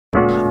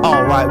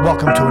right,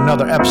 welcome to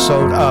another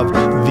episode of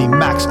the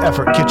Max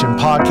Effort Kitchen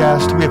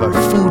Podcast. We have a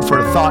food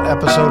for thought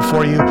episode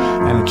for you,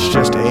 and it's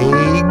just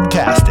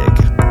egg-tastic.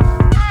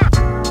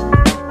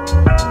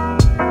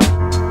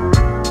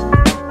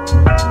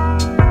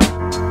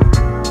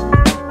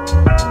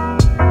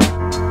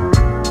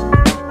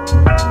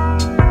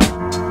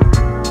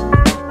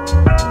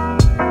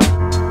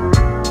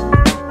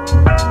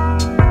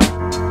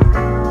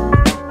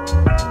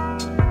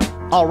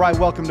 All right,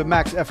 welcome to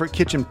Max Effort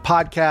Kitchen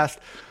Podcast.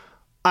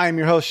 I am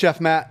your host,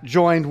 Chef Matt,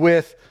 joined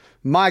with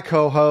my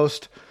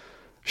co-host,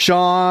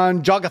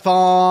 Sean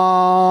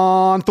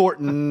Jogathon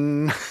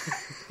Thornton.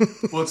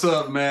 What's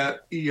up, Matt?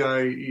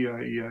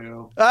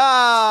 E-I-E-I-E-I-O.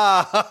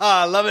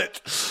 I love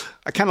it.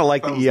 I kind of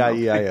like the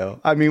E-I-E-I-O.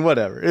 I mean,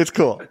 whatever. It's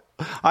cool.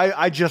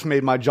 I just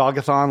made my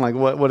jogathon. Like,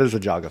 what is a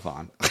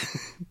jogathon?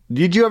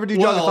 Did you ever do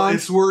jogathons? Well,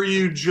 it's where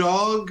you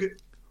jog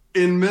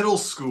in middle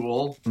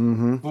school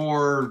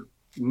for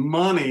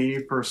money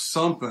for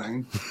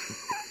something.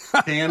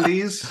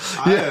 Candies?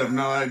 I have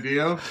no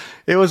idea.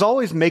 It was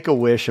always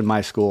Make-A-Wish in my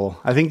school.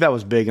 I think that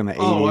was big in the 80s.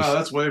 Oh, wow,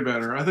 that's way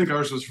better. I think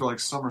ours was for like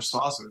summer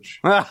sausage.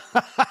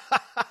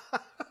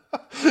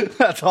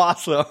 That's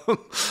awesome.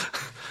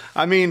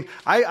 I mean,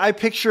 I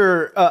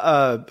picture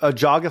a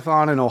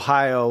jogathon in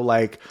Ohio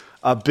like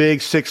a big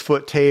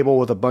 6-foot table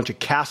with a bunch of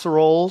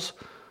casseroles,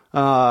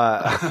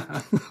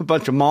 a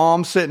bunch of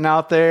moms sitting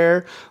out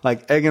there,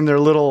 like egging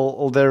their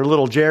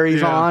little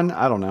Jerry's on.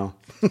 I don't know.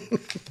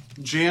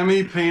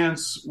 Jammy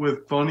pants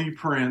with funny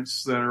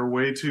prints that are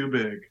way too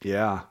big.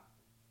 Yeah.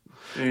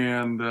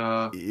 And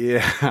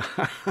yeah,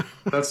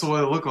 that's the way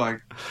it looked like.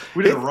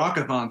 We did a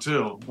rockathon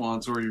too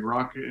once, where you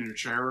rock in your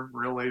chair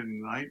real late in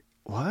the night.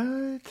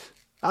 What?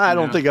 I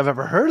don't think I've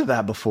ever heard of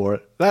that before.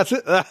 That's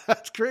it.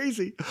 That's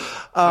crazy.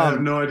 I have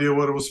no idea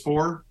what it was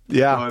for.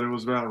 Yeah, but it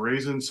was about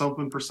raising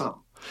something for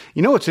something.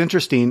 You know what's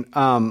interesting?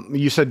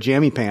 You said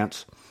jammy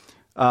pants.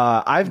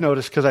 I've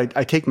noticed, because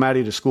I take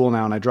Maddie to school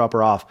now and I drop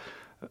her off.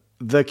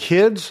 The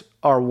kids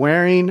are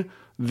wearing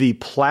the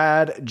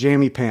plaid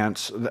jammy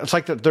pants. It's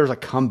like there's a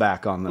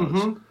comeback on those.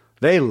 Mm-hmm.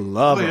 They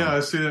love them. Yeah,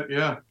 I see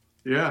that.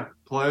 Yeah.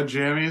 Plaid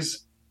jammies.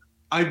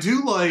 I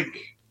do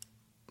like,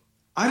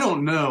 I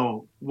don't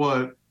know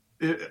what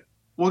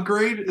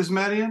grade is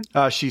Maddie in?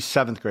 She's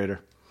 7th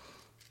grader.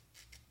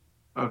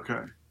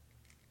 Okay.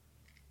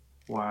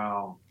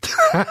 Wow.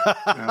 Yeah,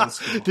 that's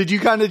cool. Did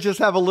you kind of just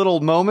have a little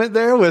moment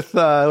there with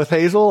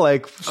Hazel,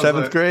 like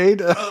 7th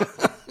grade?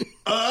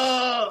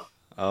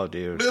 Oh,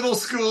 dude. Middle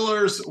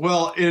schoolers.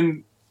 Well,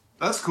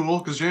 that's cool,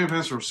 because jammy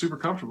pants are super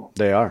comfortable.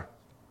 They are.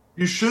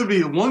 You should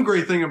be. One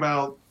great thing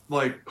about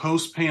like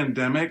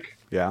post-pandemic.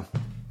 Yeah.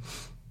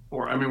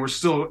 We're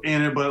still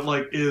in it, but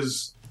like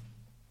is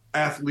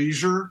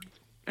athleisure,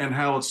 and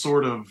how it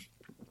sort of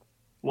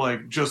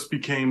like just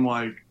became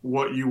like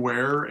what you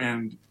wear,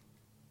 and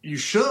you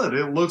should.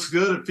 It looks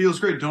good. It feels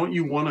great. Don't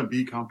you want to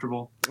be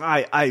comfortable?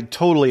 I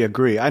totally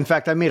agree. In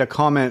fact, I made a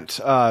comment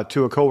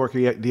to a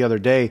coworker the other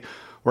day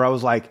where I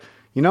was like,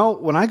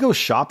 when I go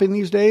shopping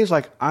these days,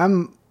 like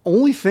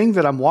only thing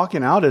that I'm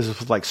walking out is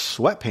with like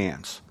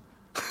sweatpants.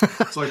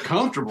 It's like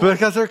comfortable.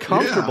 Because they're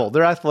comfortable. Yeah.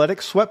 They're athletic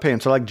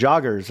sweatpants. They're like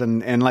joggers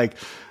and like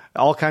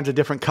all kinds of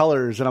different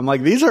colors. And I'm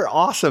like, these are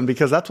awesome,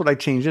 because that's what I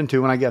change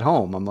into when I get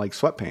home. I'm like,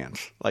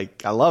 sweatpants.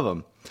 Like, I love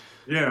them.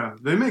 Yeah.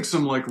 They make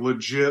some like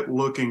legit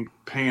looking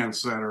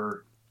pants that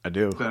are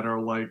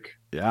like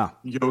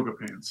yoga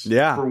pants.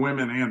 Yeah. For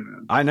women and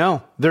men. I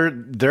know.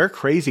 They're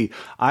crazy.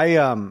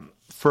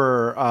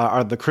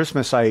 For the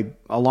Christmas,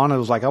 Alana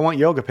was like, I want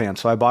yoga pants.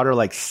 So I bought her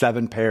like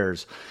 7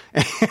 pairs.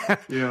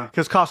 Yeah.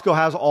 Because Costco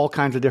has all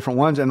kinds of different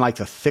ones, and like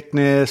the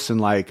thickness and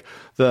like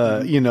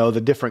the,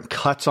 the different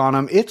cuts on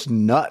them. It's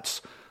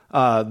nuts.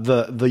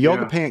 The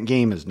yoga pant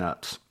game is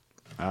nuts.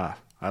 I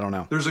don't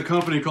know. There's a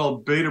company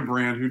called Beta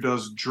Brand who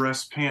does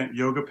dress pant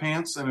yoga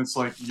pants. And it's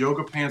like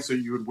yoga pants that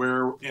you would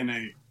wear in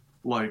a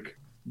like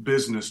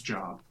business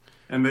job.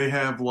 And they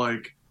have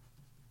like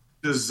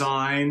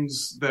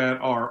designs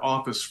that are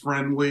office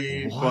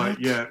friendly,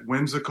 but yet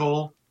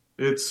whimsical.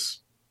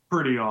 It's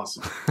pretty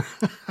awesome.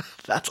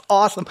 That's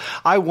awesome.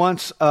 I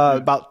once,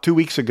 about 2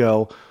 weeks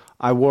ago,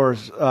 I wore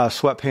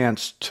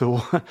sweatpants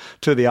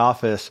to the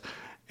office,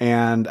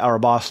 and our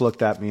boss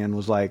looked at me and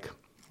was like,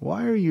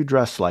 "Why are you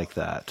dressed like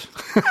that?"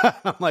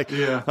 I'm like,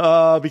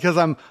 because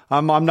I'm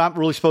not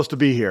really supposed to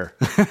be here.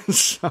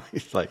 So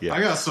he's like, yeah.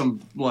 I got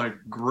some like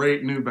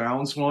great New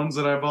Balance ones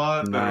that I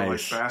bought that are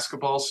like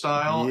basketball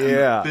style.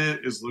 Yeah. And the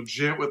fit is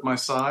legit with my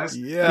size.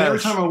 Yeah. And every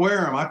time I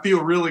wear them, I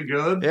feel really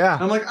good. Yeah.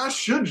 I'm like, I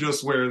should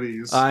just wear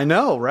these. I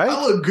know, right?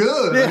 I look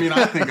good. Yeah. I mean,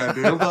 I think I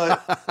do,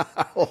 but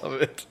I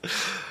love it.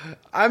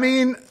 I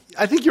mean,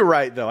 I think you're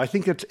right though. I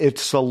think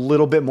it's a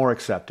little bit more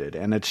accepted,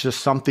 and it's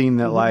just something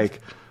that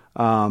like,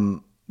 I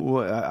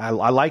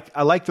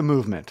like the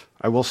movement.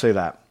 I will say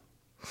that.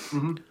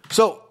 Mm-hmm.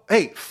 So,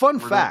 hey, fun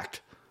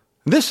fact.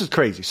 This is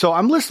crazy. So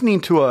I'm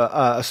listening to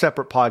a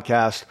separate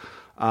podcast.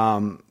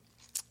 And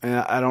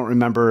I don't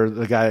remember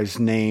the guy's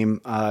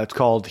name. It's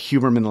called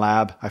Huberman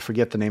Lab. I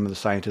forget the name of the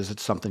scientist.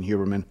 It's something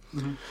Huberman.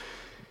 Mm-hmm.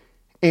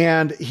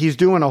 And he's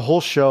doing a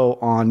whole show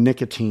on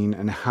nicotine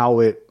and how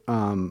it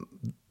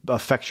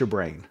affects your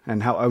brain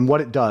and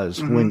what it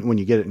does when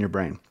you get it in your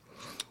brain.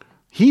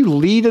 He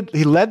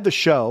led the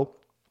show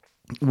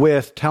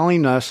with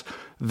telling us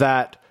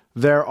that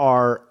there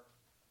are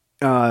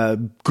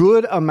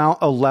good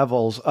amount of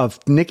levels of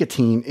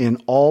nicotine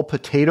in all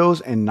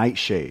potatoes and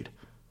nightshade.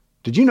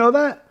 Did you know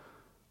that?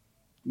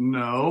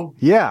 No.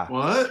 Yeah.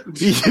 What?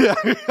 Yeah.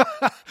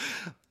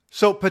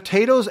 So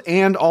potatoes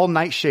and all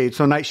nightshades.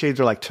 So nightshades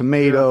are like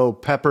tomato,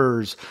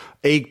 peppers,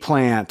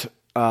 eggplant.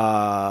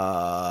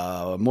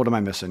 What am I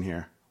missing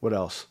here? What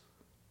else?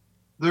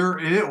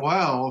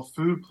 Wow, a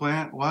food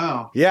plant.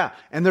 Wow. Yeah,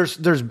 and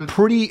there's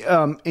pretty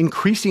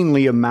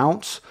increasingly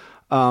amounts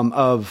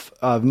of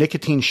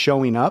nicotine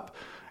showing up,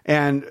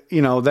 and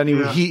then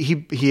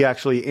he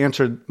actually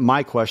answered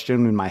my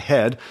question in my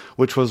head,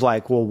 which was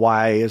like, well,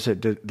 why is it?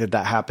 Did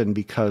that happen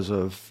because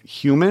of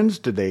humans?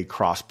 Did they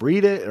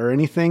crossbreed it or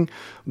anything?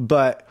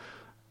 But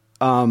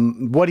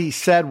what he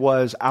said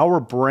was our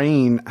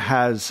brain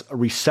has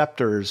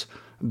receptors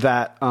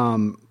that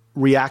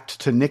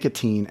react to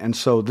nicotine, and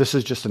so this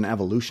is just an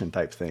evolution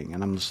type thing.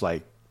 And I'm just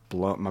like,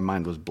 my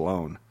mind was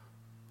blown.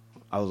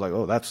 I was like,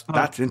 oh,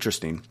 that's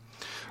interesting.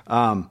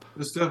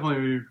 There's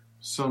definitely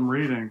some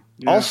reading.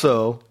 Yeah.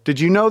 Also, did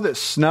you know that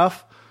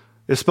snuff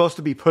is supposed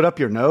to be put up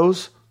your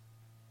nose?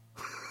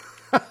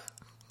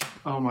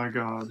 Oh my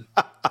God.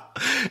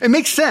 It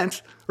makes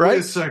sense, right? Wait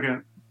a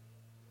second.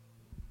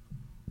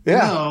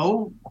 Yeah.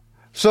 No.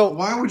 So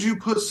why would you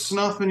put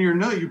snuff in your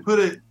nose? You put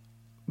it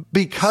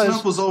because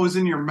snuff was always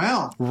in your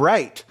mouth.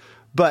 Right.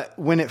 But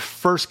when it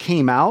first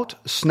came out,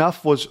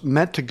 snuff was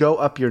meant to go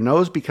up your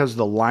nose because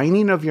the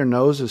lining of your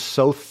nose is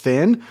so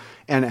thin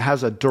and it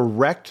has a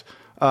direct,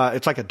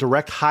 it's like a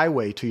direct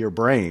highway to your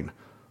brain.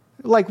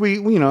 Like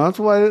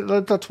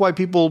that's why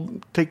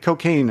people take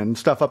cocaine and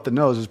stuff up the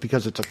nose, is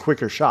because it's a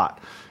quicker shot.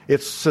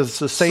 It's the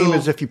same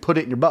as if you put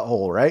it in your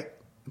butthole, right?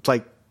 It's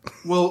like,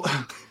 well,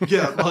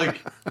 yeah,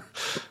 like,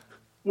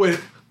 wait.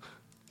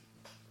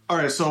 All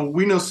right, so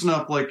we know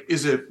snuff, like,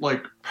 is it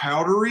like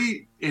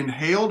powdery,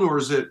 inhaled, or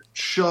is it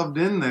shoved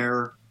in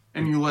there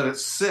and you let it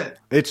sit?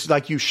 It's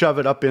like you shove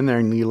it up in there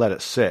and you let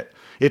it sit.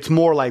 It's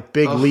more like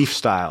big leaf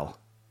style.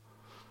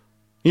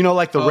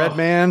 Like the Red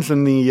Mans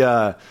and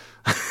the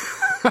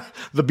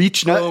the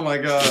beech nut. Oh my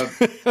God.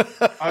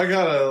 I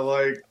gotta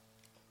like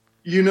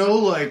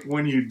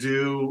when you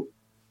do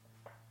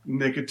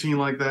nicotine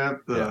like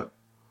that, the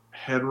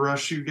head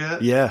rush you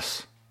get.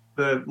 Yes.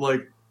 That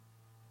like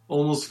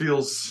almost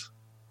feels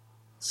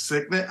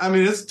sickness. I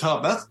mean, it's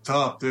tough. That's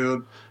tough,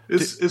 dude.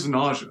 It's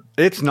nausea.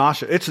 It's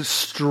nausea. It's a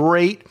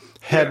straight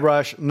head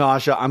rush,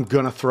 nausea. I'm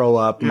gonna throw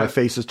up. My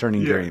face is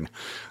turning green.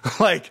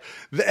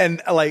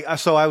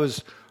 So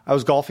I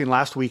was golfing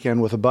last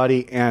weekend with a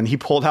buddy, and he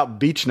pulled out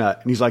beech nut,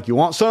 and he's like, "You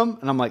want some?"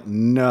 And I'm like,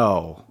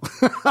 "No,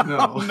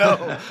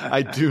 no,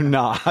 I do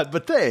not.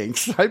 But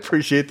thanks. I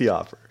appreciate the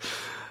offer."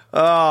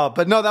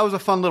 But no, that was a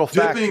fun little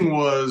fact. Dipping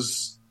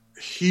was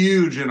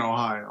huge in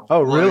Ohio.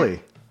 Oh,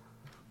 really?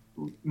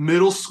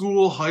 Middle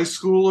school, high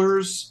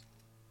schoolers,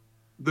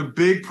 the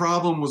big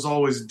problem was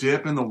always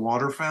dip in the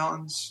water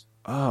fountains.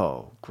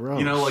 Oh,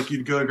 gross. Like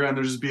you'd go around,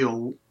 there'd just be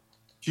a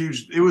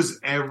huge, it was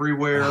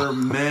everywhere.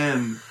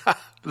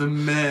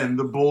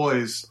 the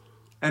boys.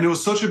 And it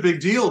was such a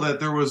big deal that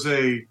there was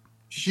a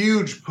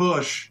huge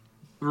push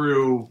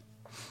through,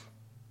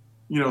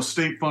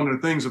 state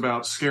funded things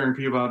about scaring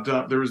people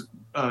about there was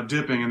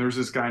dipping, and there was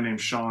this guy named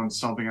Sean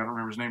something, I don't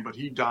remember his name, but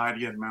he died.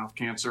 He had mouth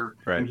cancer,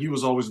 and he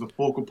was always the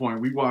focal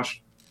point. We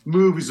watched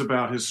movies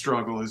about his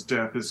struggle, his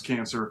death, his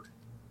cancer.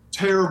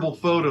 Terrible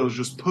photos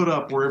just put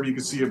up wherever you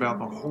could see about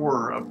the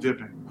horror of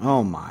dipping.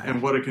 Oh my!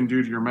 And what it can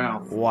do to your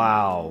mouth.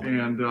 Wow!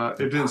 And it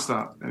didn't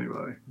stop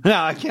anybody.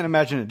 No, I can't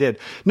imagine it did.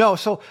 No,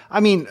 so I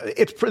mean,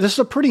 this is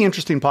a pretty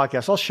interesting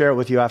podcast. I'll share it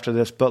with you after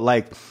this, but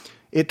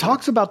it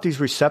talks about these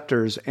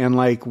receptors, and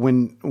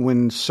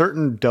when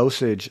certain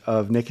dosage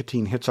of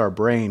nicotine hits our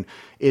brain,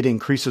 it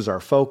increases our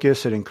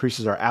focus, it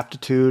increases our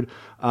aptitude,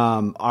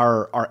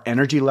 our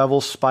energy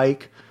levels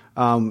spike.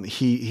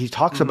 He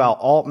talks about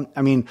all.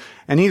 I mean,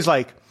 and he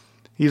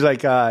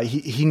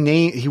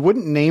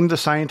wouldn't name the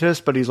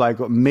scientist, but he's like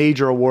a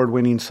major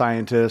award-winning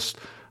scientist.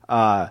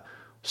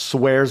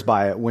 Swears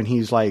by it when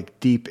he's like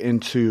deep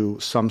into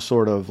some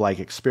sort of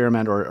like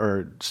experiment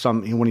or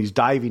when he's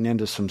diving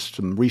into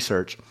some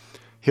research.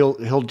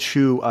 He'll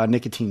chew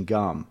nicotine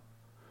gum,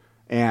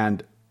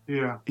 and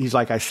he's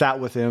like, I sat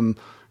with him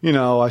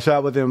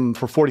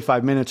for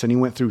 45 minutes, and he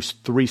went through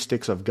 3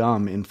 sticks of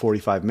gum in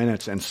 45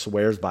 minutes, and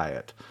swears by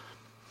it.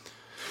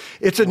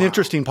 It's an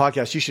interesting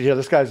podcast. You should hear.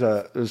 This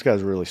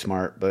guy's really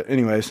smart. But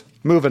anyways,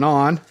 moving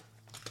on.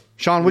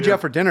 Sean, what'd you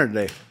have for dinner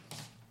today?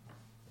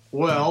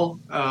 Well,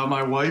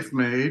 my wife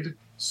made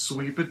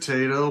sweet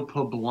potato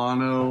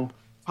poblano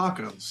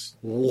tacos.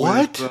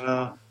 What?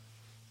 With,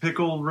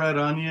 pickled red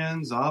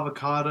onions,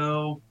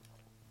 avocado,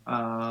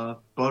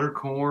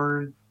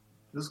 buttercorn.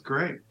 It was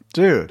great.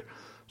 Dude,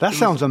 that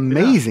sounds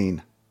amazing.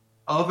 Yeah.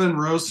 Oven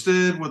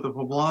roasted with the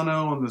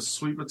poblano and the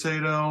sweet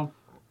potato,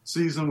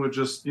 seasoned with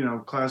just,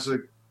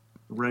 classic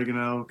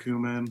oregano,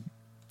 cumin,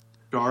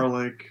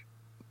 garlic.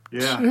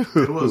 Yeah,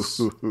 it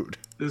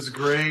was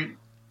great.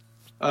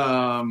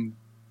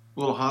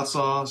 Little hot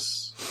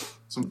sauce,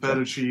 some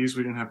feta cheese.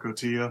 We didn't have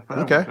cotija.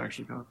 Okay.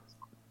 Actually,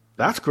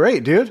 that's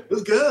great, dude. It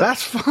was good.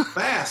 That's fun.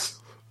 Fast.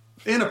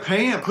 In a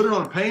pan. Put it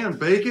on a pan.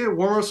 Bake it.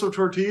 Warm up some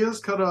tortillas.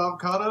 Cut an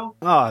avocado.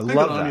 Oh, I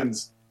love that.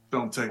 Onions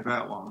don't take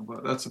that long,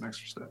 but that's an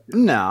extra step. Yeah.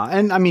 No,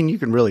 and I mean, you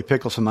can really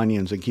pickle some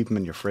onions and keep them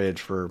in your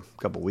fridge for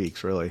a couple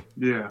weeks, really.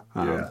 Yeah.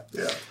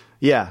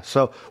 Yeah.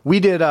 So we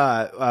did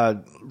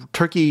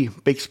turkey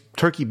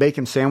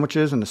bacon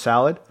sandwiches and a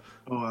salad.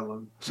 Oh, I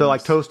love it. So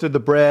like toasted the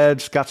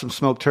breads, got some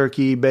smoked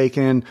turkey,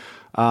 bacon.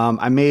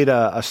 I made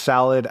a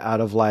salad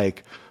out of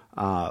like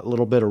a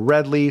little bit of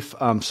red leaf,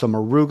 some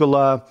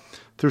arugula,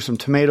 threw some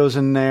tomatoes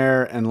in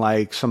there, and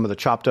like some of the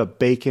chopped up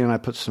bacon. I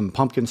put some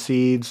pumpkin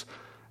seeds,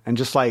 and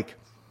just like,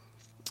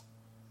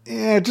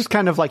 just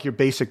kind of like your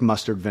basic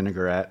mustard seed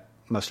vinaigrette.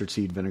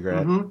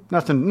 Mm-hmm.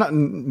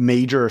 Nothing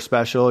major or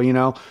special, you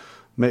know.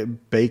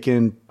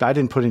 Bacon. I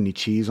didn't put any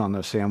cheese on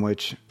the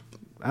sandwich.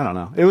 I don't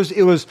know. It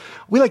was.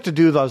 We like to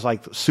do those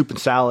like soup and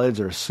salads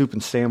or soup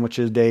and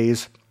sandwiches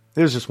days.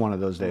 It was just one of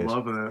those days. I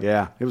love it.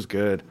 Yeah, it was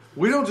good.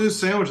 We don't do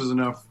sandwiches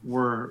enough.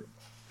 We're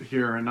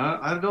here, and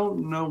I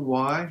don't know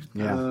why.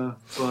 Yeah.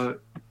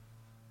 But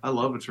I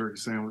love a turkey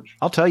sandwich.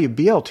 I'll tell you,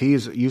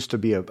 BLTs used to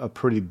be a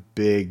pretty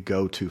big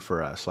go-to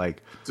for us.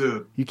 Like,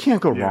 dude, you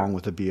can't go wrong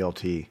with a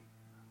BLT,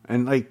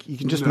 and like you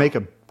can just make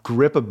a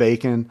grip of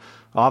bacon,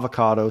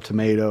 avocado,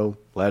 tomato,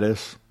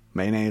 lettuce,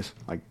 mayonnaise.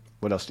 Like,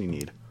 what else do you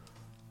need?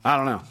 I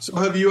don't know. So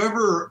have you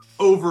ever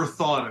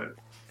overthought it?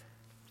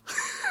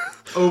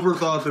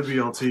 Overthought the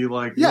BLT?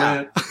 Like,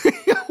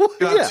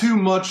 got too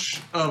much,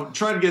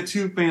 tried to get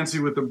too fancy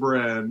with the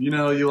bread. You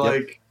know, you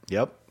like...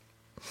 Yep.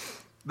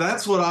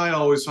 That's what I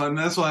always find.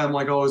 That's why I'm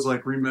like always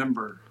like,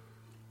 remember,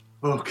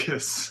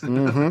 focus.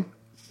 Mm-hmm.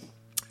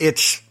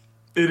 It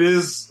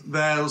is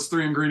those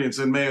three ingredients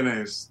in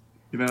mayonnaise,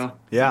 you know?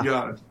 Yeah. You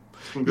got it.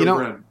 Some good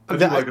bread. I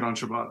do like it on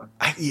ciabatta.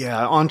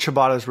 On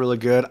ciabatta is really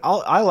good.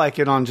 I like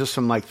it on just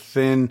some like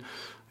thin,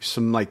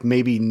 some like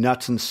maybe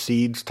nuts and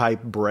seeds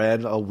type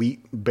bread, a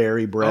wheat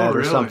berry bread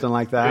or something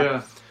like that.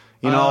 Yeah.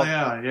 You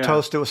know,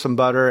 toast it with some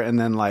butter, and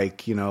then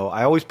like, you know,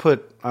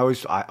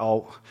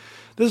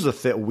 this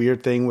is a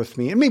weird thing with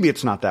me, and maybe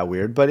it's not that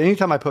weird, but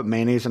anytime I put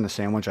mayonnaise in a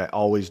sandwich, I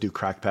always do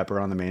cracked pepper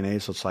on the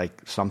mayonnaise. So it's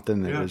like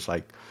something that is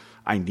like,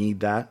 I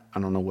need that.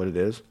 I don't know what it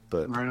is,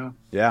 but right on.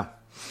 Yeah.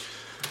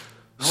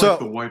 I like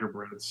the whiter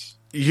breads.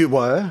 You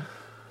what?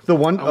 The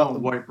one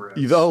white bread.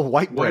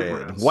 White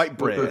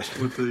bread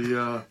with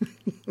the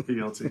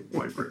BLT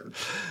white bread.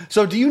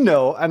 So do you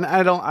know? And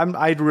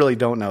I really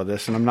don't know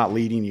this, and I'm not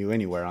leading you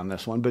anywhere on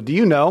this one. But do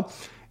you know?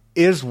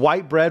 Is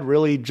white bread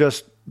really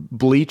just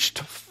bleached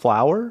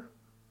flour,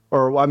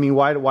 or I mean,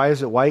 why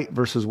is it white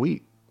versus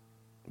wheat,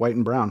 white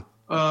and brown?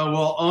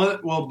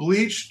 Well,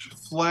 bleached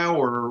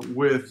flour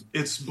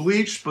it's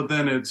bleached, but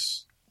then it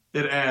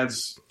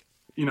adds,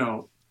 you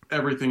know,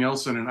 everything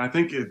else in it. I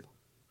think it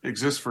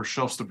exists for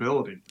shelf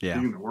stability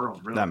in the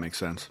world. Really. That makes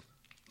sense.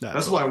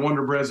 That's why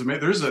Wonder Bread's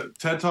amazing. There's a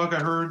TED Talk I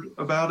heard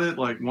about it.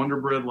 Like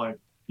Wonder Bread, like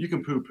you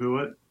can poo-poo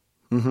it,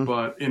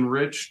 but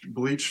enriched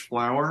bleached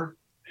flour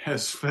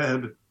has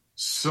fed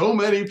so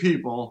many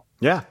people.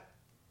 Yeah.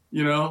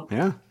 You know?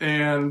 Yeah.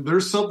 And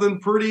there's something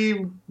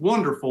pretty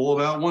wonderful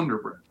about Wonder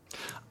Bread.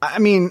 I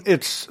mean,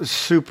 it's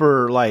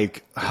super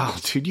like, oh,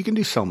 dude, you can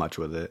do so much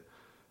with it.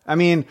 I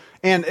mean,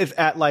 and it's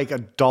at like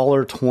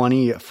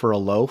 $1.20 for a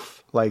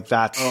loaf. Like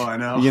that's, I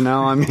know. You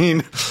know, I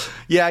mean,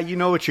 yeah, you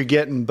know what you're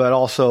getting, but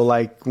also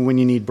like when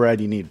you need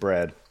bread, you need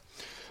bread.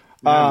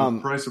 The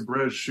price of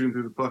bread is shooting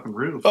through the fucking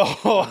roof.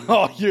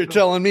 Oh, you're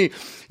telling me.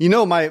 You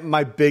know,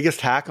 my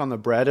biggest hack on the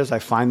bread is I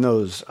find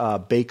those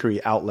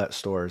bakery outlet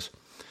stores.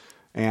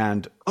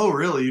 And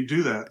really? You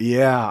do that?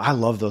 Yeah, I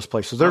love those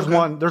places. There's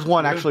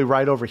one actually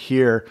right over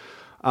here.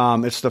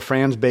 It's the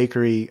Franz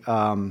Bakery.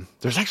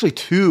 There's actually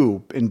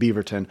two in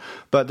Beaverton,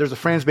 but there's a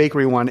Franz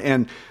Bakery one,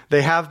 and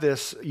they have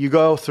this. You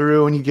go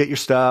through and you get your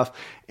stuff,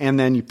 and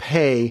then you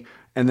pay,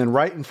 and then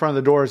right in front of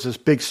the door is this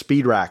big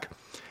speed rack,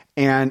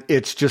 and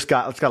it's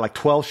got like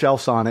 12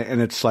 shelves on it,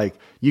 and it's like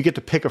you get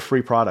to pick a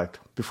free product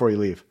before you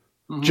leave,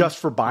 just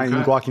for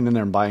buying, walking in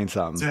there and buying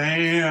something.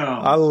 Damn,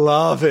 I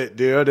love it,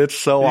 dude. It's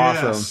so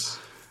awesome.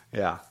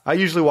 Yeah, I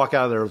usually walk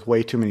out of there with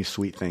way too many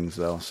sweet things,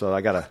 though. So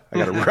I gotta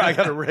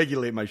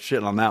regulate my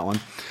shit on that one.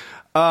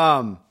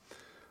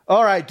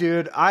 All right,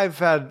 dude. I've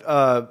had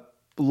a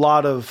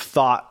lot of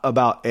thought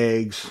about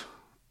eggs.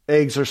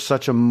 Eggs are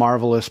such a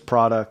marvelous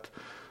product.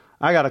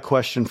 I got a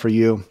question for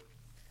you.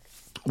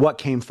 What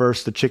came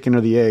first, the chicken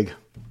or the egg?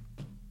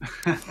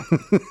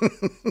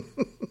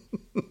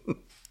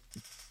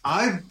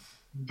 I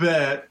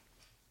bet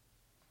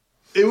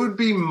it would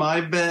be my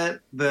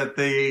bet that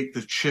they ate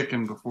the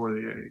chicken before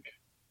the egg.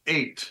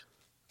 Ate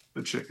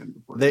the chicken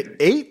before the egg.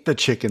 They ate the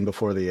chicken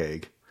before the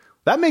egg.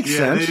 That makes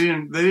sense. They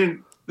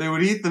didn't. They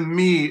would eat the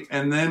meat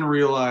and then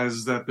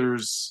realize that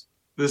there's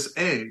this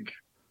egg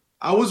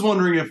I was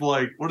wondering if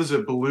like what is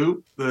it,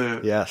 balut?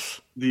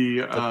 Yes. The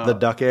The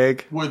duck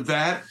egg. would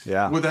that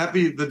Yeah. would that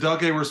be the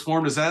duck egg was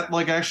formed? Is that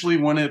like actually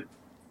when it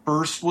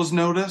first was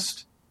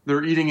noticed?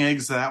 They're eating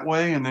eggs that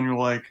way, and then you're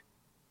like,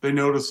 they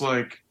notice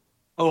like,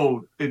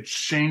 oh, it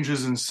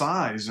changes in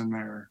size in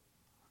there.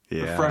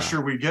 Yeah. The fresher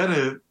we get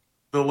it,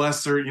 the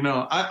lesser,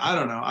 I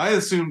don't know. I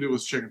assumed it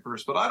was chicken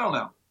first, but I don't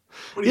know.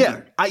 What do you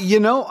think?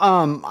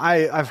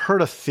 I've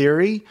heard a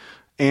theory,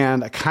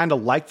 and I kind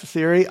of like the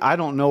theory. I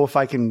don't know if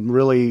I can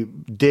really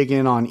dig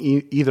in on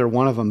either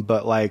one of them,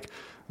 but like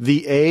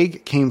the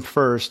egg came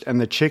first, and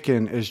the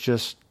chicken is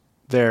just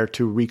there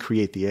to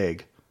recreate the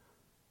egg.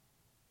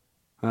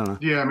 I don't know.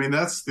 Yeah, I mean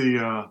that's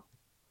the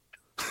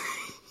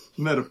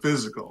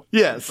metaphysical.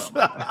 Yes.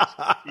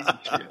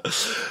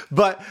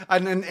 But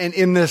and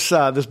in this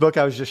this book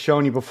I was just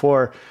showing you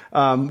before,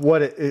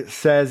 what it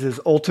says is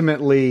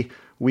ultimately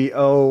we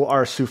owe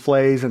our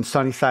souffles and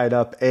sunny side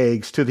up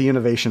eggs to the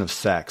innovation of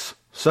sex.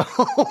 So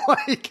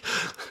like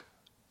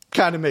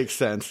kind of makes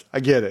sense. I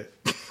get it.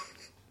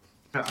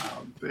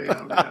 Oh,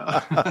 damn,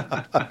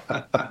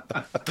 yeah.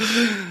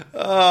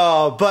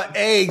 Oh, but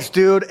eggs,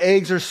 dude.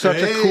 Eggs are such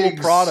a cool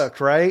Eggs. product,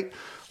 right?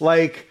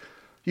 Like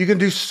you can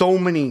do so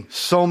many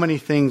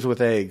things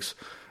with eggs.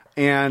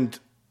 And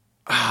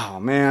oh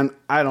man,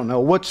 I don't know.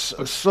 What's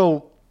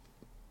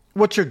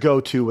your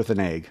go-to with an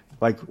egg?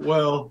 Like,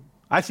 Well,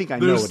 I think I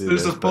know what it is.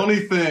 there's a but- funny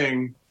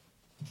thing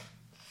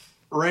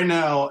right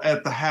now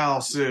at the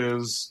house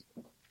is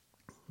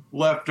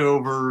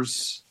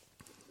leftovers.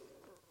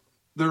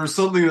 There was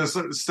something that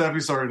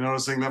Steffi started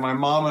noticing that my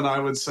mom and I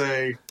would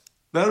say,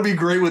 that would be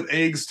great with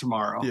eggs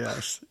tomorrow.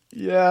 Yes.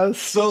 Yes.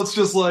 So it's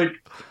just like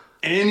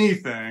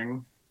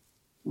anything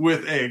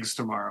with eggs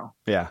tomorrow.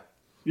 Yeah.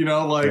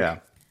 Like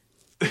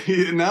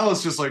Yeah. now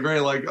it's just like great.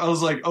 Like I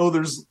was like, oh,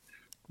 there's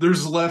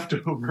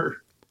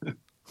leftover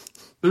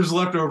there's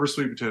leftover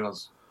sweet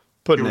potatoes.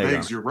 Put an With egg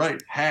eggs, on. you're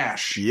right.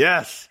 Hash.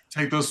 Yes.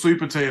 Take those sweet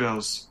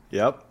potatoes,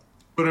 Yep.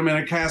 put them in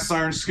a cast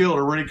iron skillet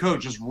already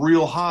cooked, just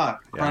real hot.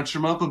 Crunch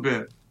them up a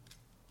bit.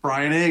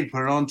 Fry an egg,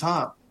 put it on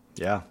top.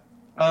 Yeah.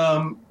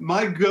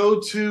 My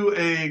go-to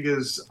egg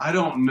is, I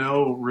don't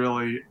know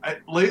really.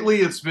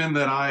 Lately, it's been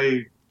that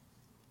I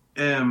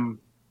am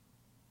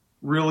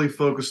really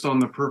focused on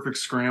the perfect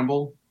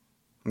scramble.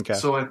 Okay.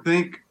 So I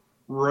think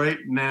right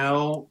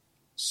now,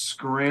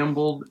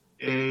 scrambled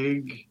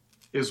egg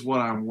is what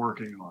I'm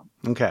working on.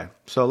 Okay.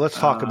 So let's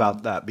talk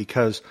about that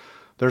because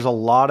there's a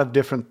lot of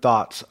different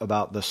thoughts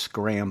about the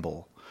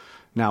scramble.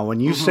 Now, when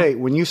you say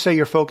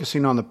you're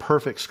focusing on the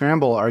perfect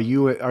scramble, are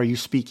you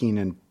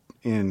speaking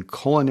in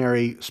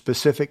culinary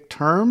specific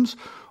terms,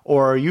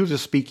 or are you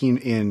just speaking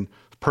in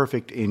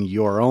perfect in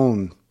your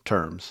own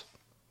terms?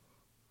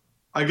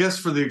 I guess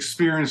for the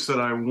experience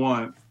that I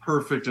want,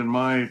 perfect in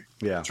my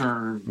Yeah.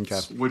 terms,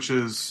 Okay. which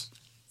is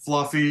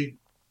fluffy,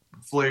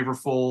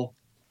 flavorful,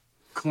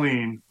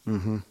 clean,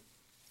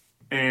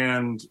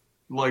 and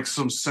like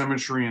some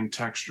symmetry and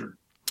texture.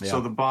 Yeah.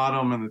 So the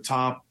bottom and the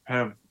top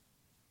have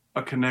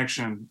a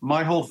connection.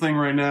 My whole thing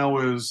right now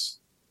is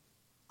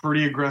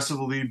pretty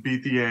aggressively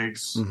beat the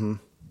eggs,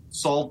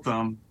 salt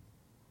them,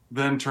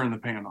 then turn the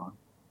pan on.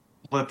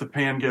 Let the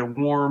pan get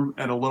warm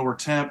at a lower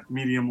temp,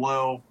 medium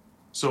low,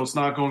 so it's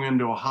not going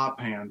into a hot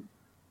pan.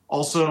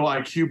 Also,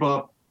 I cube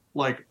up,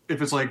 like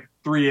if it's like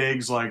 3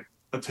 eggs, like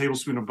a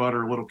tablespoon of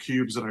butter, little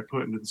cubes that I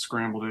put into the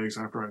scrambled eggs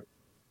after I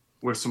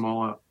whisk them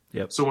all up.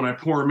 Yep. So when I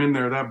pour them in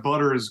there, that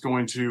butter is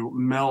going to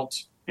melt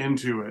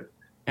into it.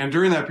 And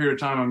during that period of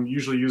time, I'm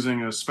usually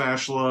using a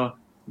spatula,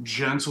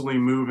 gently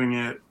moving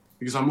it,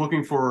 because I'm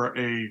looking for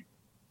a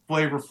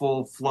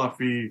flavorful,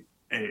 fluffy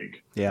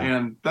egg. Yeah.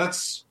 And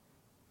that's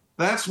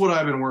what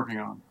I've been working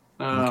on.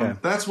 Okay.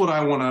 That's what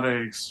I want out of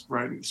eggs,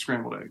 right?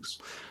 Scrambled eggs.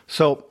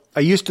 So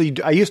I used to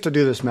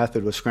do this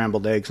method with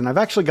scrambled eggs, and I've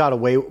actually got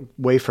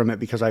away from it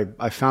because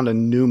I found a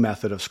new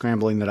method of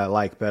scrambling that I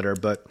like better.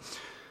 But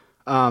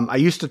I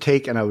used to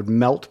take and I would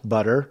melt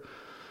butter,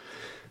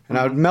 and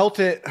I would melt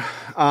it,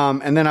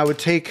 and then I would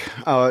take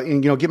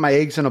get my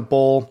eggs in a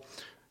bowl,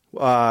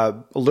 a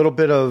little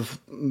bit of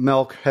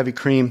milk, heavy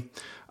cream,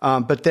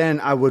 but then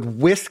I would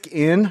whisk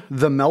in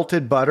the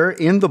melted butter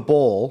in the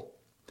bowl.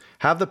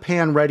 Have the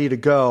pan ready to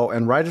go,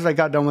 and right as I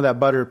got done with that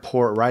butter,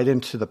 pour it right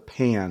into the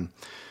pan.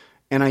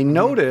 And I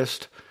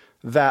noticed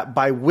that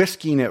by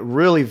whisking it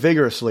really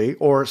vigorously,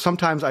 or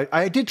sometimes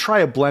I did try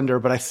a blender,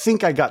 but I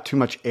think I got too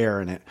much air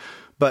in it.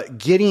 But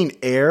getting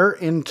air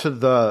into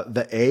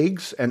the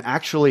eggs, and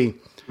actually,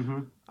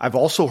 I've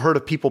also heard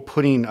of people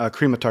putting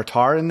cream of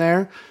tartar in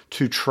there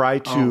to try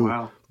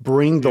to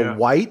bring the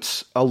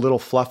whites a little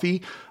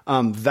fluffy.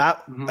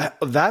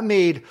 That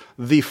made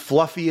the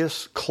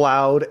fluffiest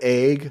cloud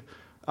egg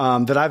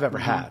that I've ever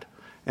had.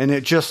 And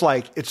it's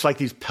like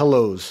these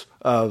pillows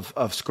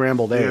of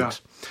scrambled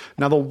eggs.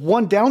 Now, the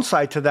one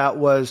downside to that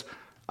was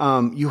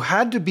you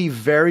had to be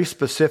very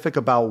specific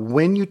about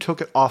when you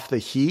took it off the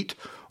heat,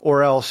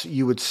 or else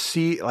you would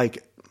see,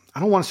 like, I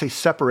don't want to say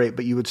separate,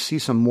 but you would see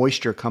some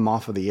moisture come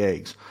off of the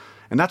eggs.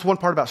 And that's one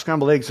part about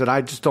scrambled eggs that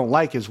I just don't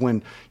like, is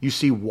when you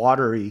see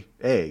watery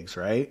eggs,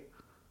 right?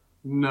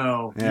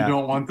 No, Yeah. you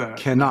don't want that.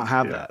 Cannot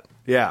have Yeah. that.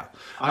 Yeah.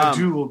 I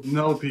do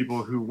know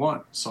people who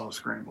want soft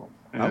scramble,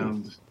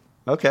 and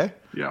Okay.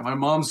 yeah, my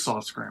mom's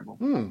soft scramble.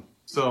 Hmm.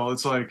 So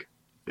it's like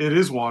it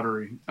is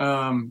watery,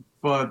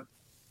 but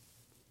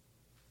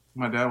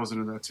my dad was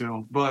into that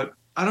too. But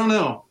I don't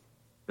know.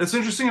 It's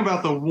interesting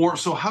about the warm.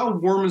 So how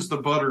warm is the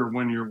butter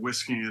when you're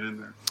whisking it in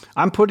there?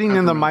 I'm putting it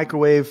in the After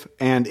microwave,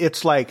 and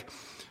it's like,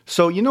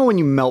 so you know when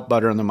you melt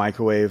butter in the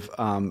microwave,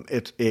 there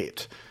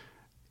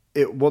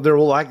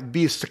will like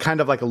be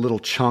kind of like a little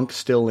chunk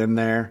still in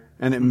there,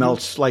 and it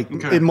melts like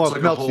Okay. it It's like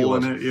a melts hole the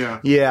in oils. it, yeah.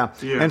 Yeah,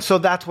 Yeah. and so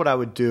that's what I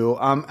would do.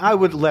 I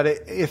would let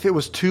it, if it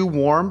was too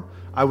warm,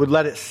 I would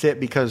let it sit,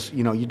 because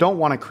you know you don't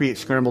want to create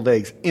scrambled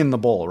eggs in the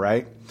bowl,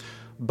 right?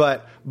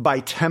 But by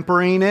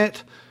tempering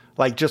it,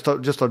 like just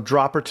a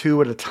drop or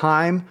two at a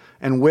time,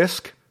 and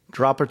whisk,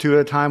 drop or two at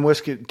a time,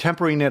 whisk it.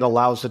 Tempering it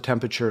allows the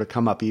temperature to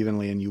come up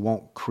evenly, and you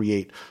won't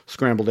create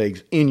scrambled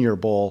eggs in your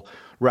bowl.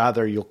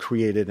 Rather, you'll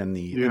create it in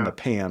the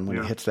pan when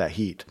it hits that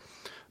heat.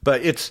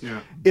 But it's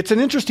an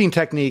interesting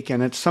technique,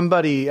 and it's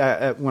somebody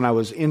when I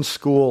was in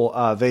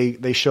school,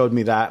 they showed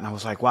me that, and I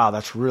was like, wow,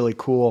 that's really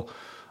cool.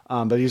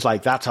 But he's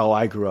like, that's how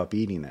I grew up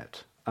eating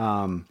it.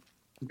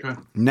 Okay.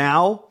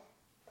 Now,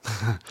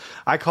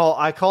 I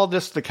call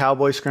this the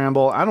cowboy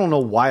scramble. I don't know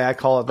why I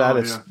call it that.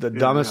 It's the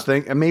dumbest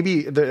thing, and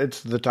maybe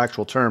it's the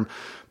actual term.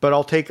 But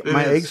I'll take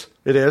my eggs.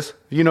 It is.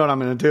 You know what I'm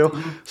going to do.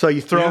 Mm-hmm. So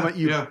you throw them,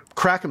 you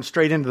crack them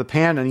straight into the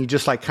pan, and you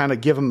just like kind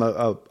of give them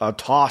a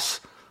toss.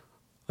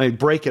 Like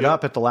break it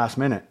up at the last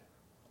minute.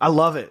 I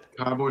love it.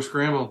 Cowboy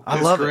scramble. I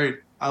love great.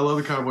 it. I love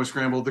the cowboy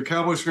scramble. The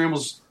cowboy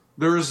scrambles.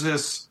 There is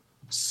this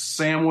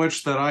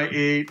sandwich that I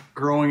ate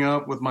growing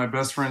up with my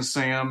best friend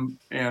Sam,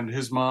 and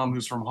his mom,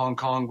 who's from Hong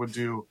Kong, would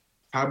do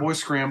cowboy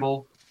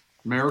scramble,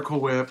 Miracle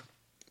Whip,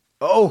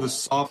 the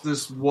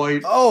softest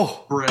white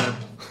bread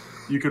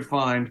you could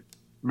find,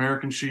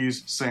 American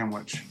cheese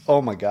sandwich.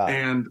 Oh my God.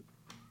 And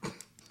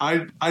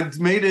I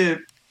made it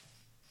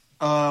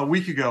a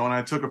week ago, and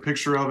I took a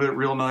picture of it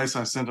real nice.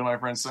 I sent it to my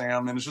friend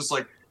Sam, and it's just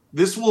like,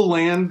 this will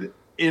land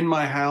in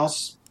my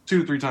house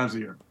 2-3 times a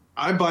year.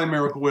 I buy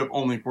Miracle Whip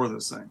only for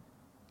this thing.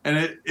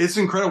 And it's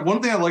incredible.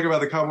 One thing I like about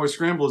the cowboy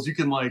scramble is you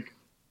can like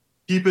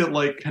keep it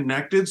like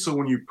connected, so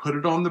when you put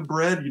it on the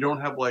bread, you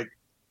don't have like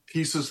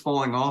pieces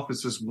falling off.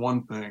 It's just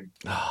one thing.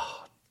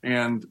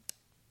 And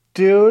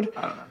dude,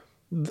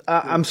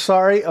 I'm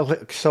sorry.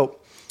 So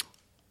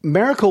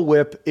Miracle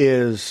Whip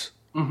is,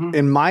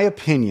 in my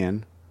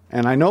opinion,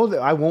 and I know that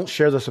I won't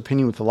share this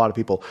opinion with a lot of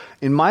people.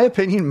 In my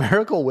opinion,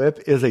 Miracle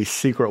Whip is a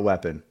secret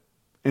weapon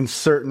in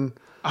certain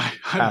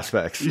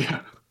aspects. Yeah.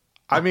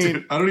 I mean,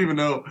 dude, I don't even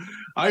know.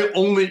 I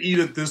only eat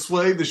it this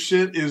way. The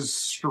shit is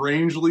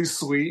strangely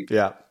sweet.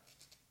 Yeah.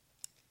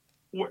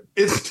 What?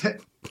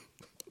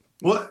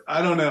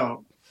 I don't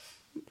know.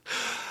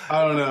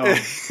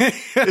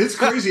 It's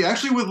crazy.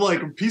 Actually, with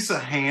like a piece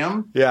of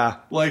ham. Yeah.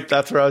 Like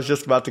that's where I was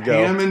just about to go.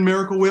 Ham and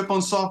Miracle Whip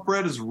on soft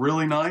bread is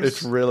really nice.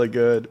 It's really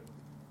good.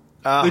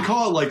 They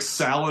call it like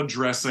salad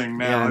dressing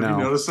now. Yeah, Have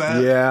you noticed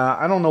that? Yeah.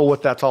 I don't know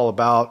what that's all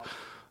about.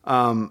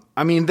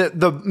 I mean,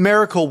 the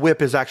Miracle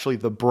Whip is actually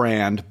the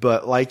brand,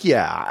 but like,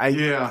 I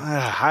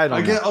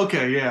don't know.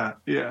 Okay, yeah.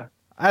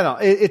 I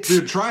don't. It's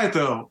dude. Try it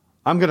though.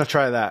 I'm gonna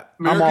try that.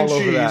 American I'm all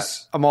cheese, over that.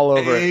 I'm all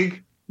over egg,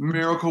 it.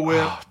 Miracle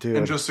Whip, dude.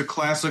 and just a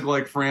classic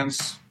like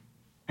France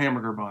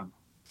hamburger bun.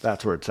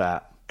 That's where it's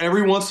at.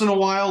 Every once in a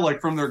while,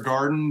 like from their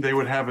garden, they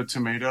would have a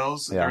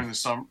tomatoes during the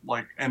summer,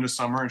 like end of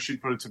summer, and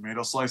she'd put a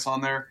tomato slice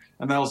on there,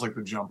 and that was like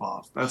the jump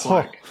off. That's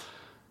like,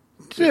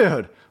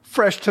 dude.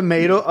 Fresh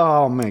tomato.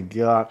 Oh my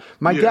God.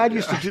 My dad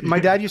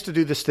used to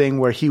do this thing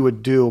where he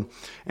would do,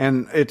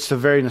 and it's a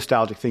very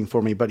nostalgic thing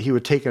for me, but he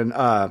would take an,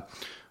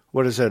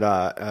 what is it?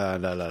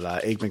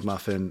 Egg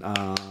McMuffin.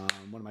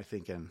 What am I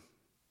thinking?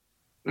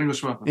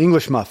 English muffin.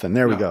 English muffin.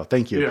 There we go.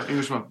 Thank you. Yeah,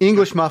 English muffin.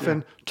 English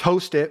muffin,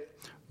 toast it,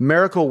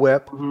 Miracle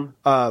Whip,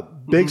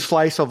 big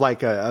slice of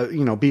like a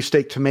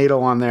beefsteak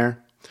tomato on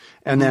there,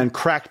 and then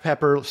cracked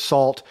pepper,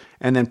 salt,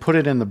 and then put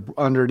it in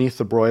underneath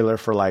the broiler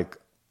for like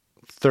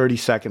 30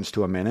 seconds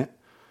to a minute.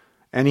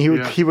 And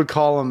he would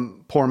call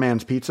them poor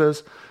man's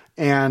pizzas.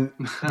 And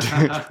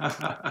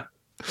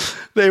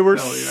they were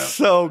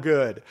so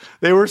good.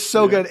 They were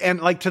so good.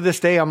 And like to this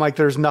day, I'm like,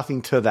 there's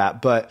nothing to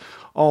that. But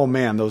oh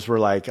man, those were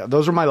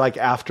my like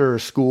after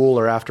school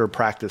or after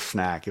practice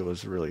snack. It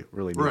was really,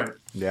 really neat. Right.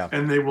 Yeah.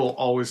 And they will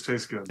always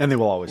taste good.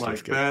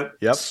 Taste good.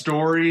 That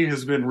story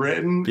has been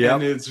written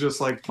and it's just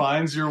like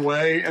finds your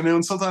way. And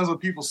then sometimes when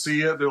people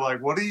see it, they're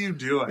like, what are you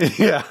doing?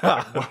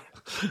 Yeah.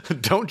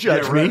 Don't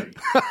judge me.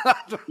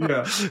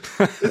 Yeah.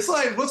 It's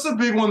like, what's the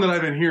big one that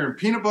I've been hearing?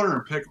 Peanut butter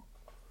and pickle.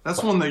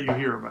 That's one that you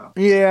hear about.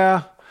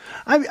 Yeah.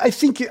 I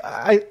think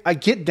I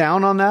get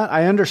down on that.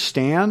 I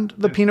understand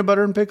the peanut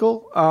butter and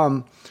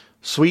pickle.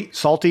 Sweet,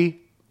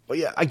 salty. Well,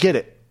 yeah, I get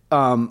it.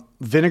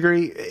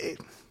 Vinegary.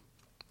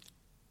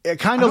 It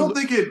kind of. I don't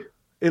think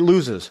it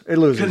loses. It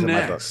loses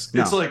connects. In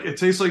my book. No. It's like it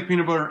tastes like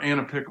peanut butter and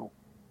a pickle.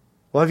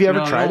 Well, have you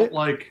ever tried it?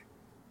 Like,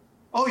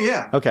 oh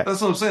yeah. Okay.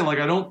 That's what I'm saying. Like,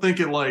 I don't think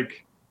it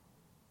like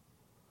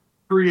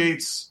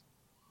creates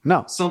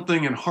No.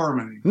 something in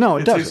harmony. No,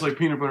 it doesn't. Tastes like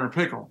peanut butter and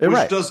pickle, which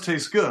Right. does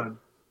taste good,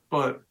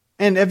 but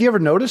And have you ever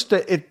noticed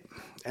that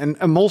and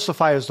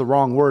emulsify is the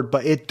wrong word,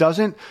 but it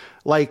doesn't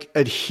like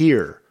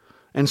adhere.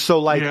 And so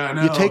like Yeah, I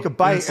know. you take a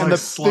bite It's and like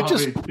it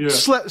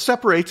just sloppy.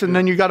 separates and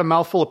then you got a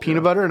mouthful of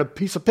peanut butter and a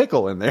piece of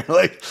pickle in there.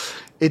 Like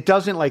it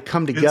doesn't like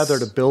come together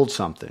to build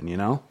something, you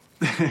know?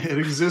 it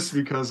exists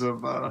because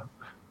of not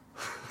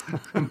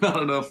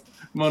enough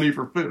money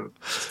for food.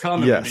 It's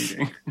condiment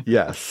eating.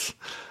 Yes.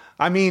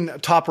 I mean,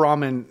 Top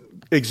Ramen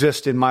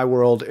exists in my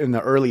world in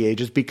the early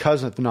ages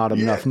because of not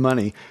enough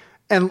money.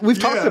 And we've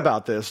talked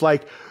about this.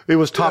 Like, it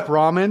was Top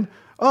Ramen.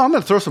 Oh, I'm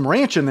going to throw some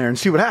ranch in there and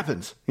see what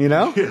happens, you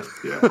know?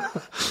 Yeah.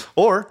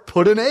 Or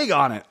put an egg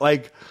on it.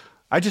 Like,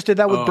 I just did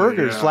that with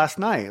burgers last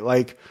night.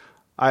 Like,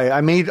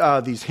 I made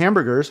these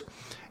hamburgers,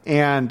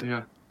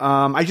 and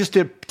I just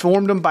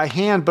formed them by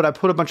hand, but I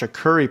put a bunch of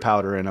curry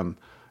powder in them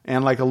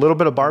and, like, a little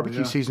bit of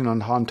barbecue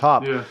seasoning on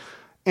top. Yeah.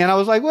 And I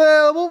was like,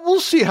 well, we'll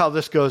see how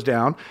this goes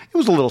down. It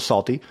was a little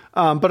salty,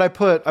 but I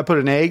put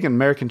an egg and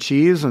American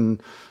cheese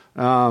and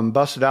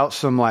busted out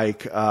some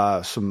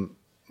some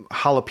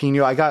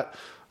jalapeno. I got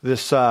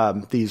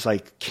these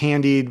like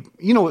candied.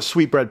 You know what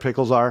sweetbread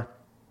pickles are?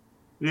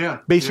 Yeah.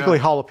 Basically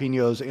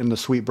jalapenos in the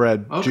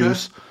sweetbread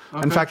juice.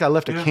 Okay. In fact, I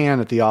left a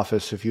can at the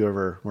office. If you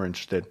ever were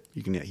interested,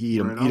 you can eat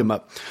them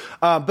up.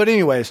 But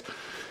anyways,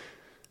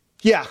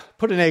 yeah,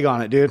 put an egg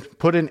on it, dude.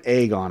 Put an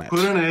egg on it.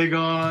 Put an egg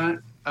on it.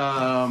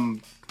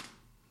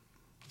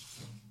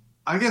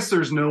 I guess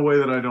there's no way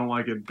that I don't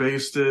like it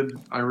basted.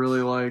 I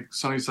really like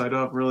sunny side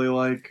up. Really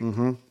like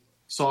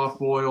soft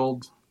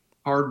boiled,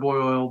 hard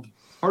boiled.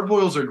 Hard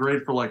boils are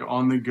great for like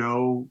on the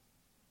go.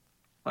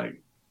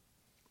 Like,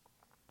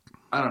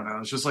 I don't know.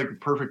 It's just like a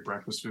perfect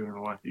breakfast food in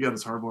a way. You got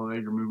this hard boiled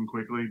egg. You're moving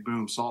quickly.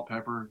 Boom, salt,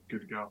 pepper,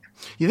 good to go.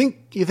 You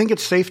think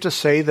it's safe to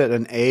say that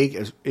an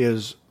egg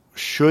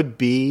should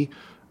be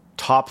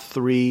top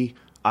 3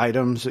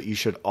 items that you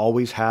should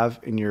always have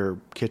in your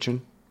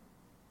kitchen?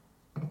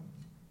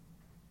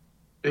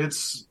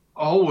 It's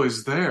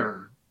always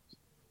there.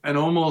 And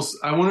almost,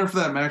 I wonder if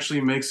that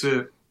actually makes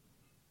it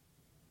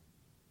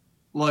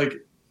like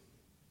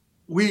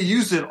we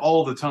use it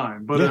all the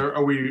time, but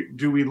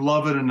do we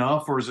love it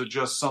enough, or is it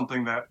just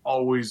something that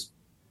always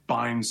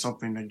binds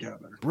something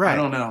together? Right. I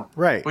don't know.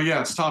 Right. But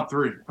yeah, it's top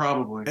 3,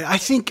 probably. I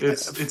think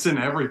it's in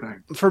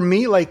everything. For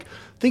me, like,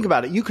 think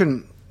about it. You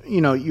can,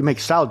 you make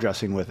salad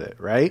dressing with it,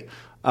 right?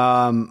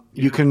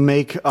 You can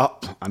make,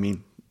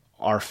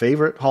 our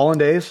favorite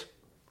hollandaise.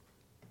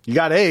 You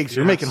got eggs.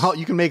 You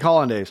can make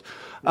hollandaise.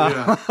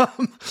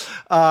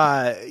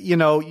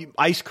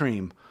 Ice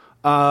cream.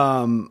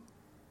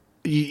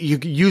 You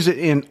use it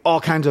in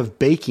all kinds of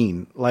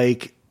baking.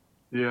 Like,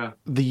 the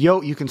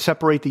yolk, you can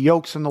separate the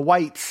yolks and the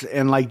whites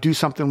and like do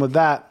something with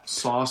that.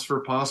 Sauce for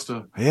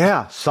pasta.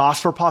 Yeah,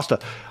 sauce for pasta.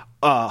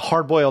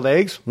 Hard boiled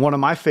eggs. One of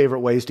my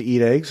favorite ways to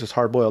eat eggs is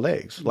hard boiled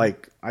eggs.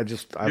 Like, I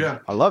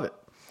love it.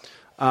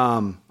 I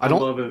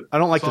love it. I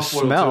don't like the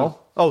smell. Too.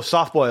 Oh,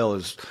 soft boil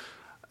is.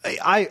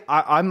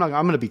 I'm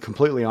going to be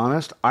completely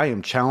honest. I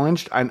am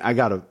challenged. I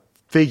got to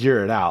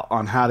figure it out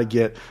on how to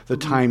get the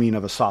timing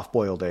of a soft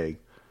boiled egg,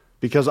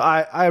 because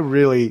I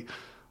really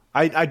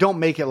don't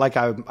make it like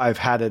I've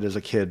had it as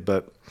a kid.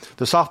 But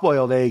the soft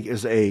boiled egg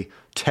is a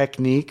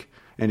technique,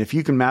 and if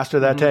you can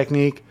master that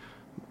technique,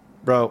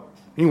 bro,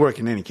 you can work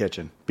in any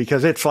kitchen,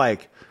 because it's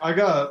like I've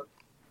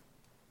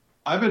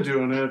been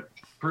doing it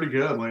pretty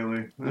good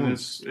lately, and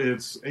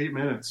it's 8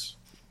 minutes.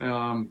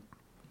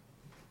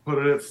 Put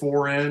it at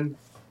 4 in.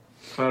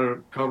 Try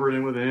to cover it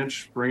in with an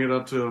inch, bring it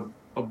up to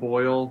a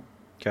boil.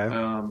 Okay.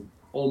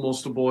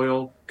 Almost a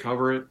boil,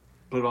 cover it,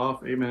 put it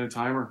off, 8-minute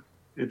timer.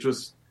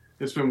 It's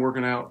been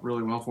working out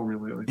really well for me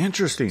lately.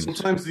 Interesting.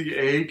 Sometimes the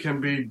egg can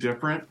be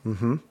different.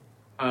 Mm-hmm.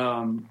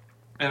 And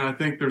I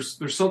think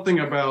there's something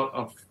about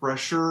a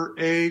fresher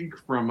egg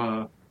from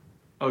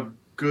a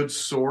good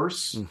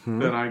source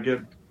that I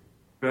get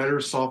better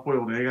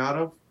soft-boiled egg out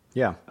of.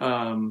 Yeah.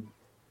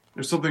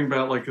 There's something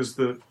about, like, because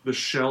the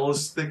shell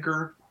is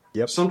thicker.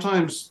 Yep.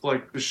 Sometimes,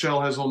 like, the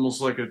shell has almost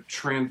like you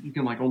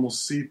can, like,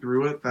 almost see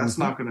through it. That's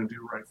not going to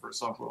do right for a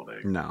soft-boiled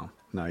egg. No,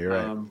 you're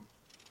right.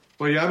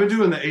 But yeah, I've been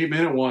doing the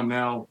 8-minute one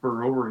now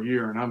for over a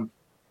year, and I've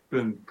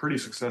been pretty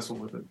successful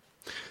with it.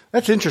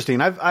 That's interesting.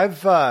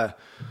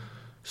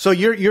 So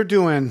you're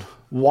doing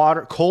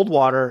cold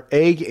water,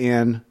 egg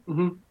in,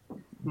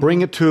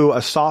 bring it to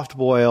a soft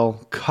boil,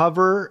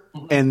 cover,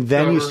 and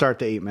then you start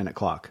the 8-minute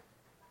clock.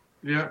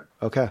 Yeah.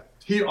 Okay.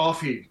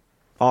 Off heat.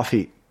 Off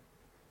heat.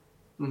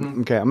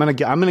 Okay, I'm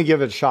gonna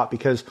give it a shot,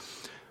 because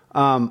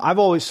I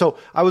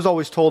was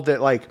always told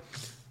that, like,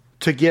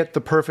 to get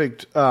the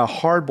perfect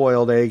hard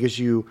boiled egg is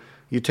you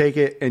take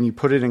it and you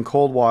put it in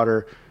cold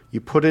water, you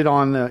put it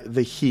on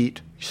the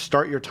heat, you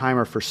start your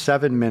timer for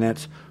 7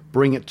 minutes,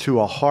 bring it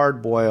to a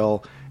hard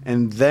boil,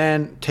 and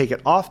then take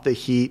it off the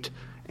heat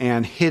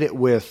and hit it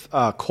with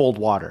cold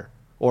water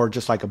or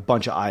just like a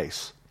bunch of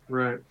ice.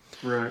 Right.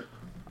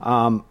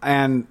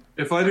 And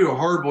if I do a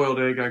hard boiled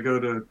egg, I go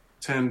to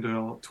 10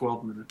 to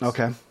 12 minutes.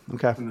 Okay.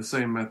 In the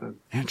same method.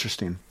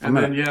 Interesting. And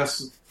then,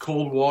 yes,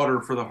 cold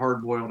water for the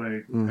hard-boiled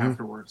egg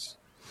afterwards.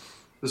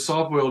 The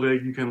soft-boiled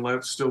egg you can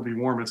let still be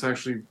warm. It's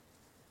actually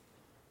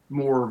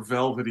more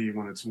velvety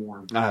when it's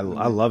warm. I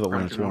love it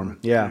when it's warm.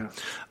 Yeah.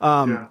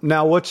 Yeah.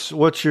 Now,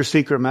 what's your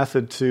secret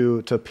method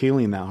to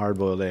peeling that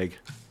hard-boiled egg?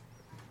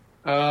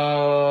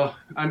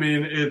 I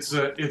mean, it's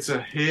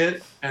a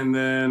hit, and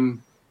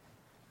then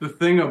the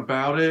thing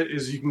about it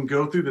is you can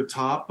go through the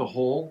top, the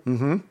hole,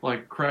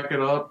 like crack it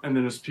up, and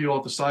then just peel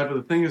off the side. But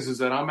the thing is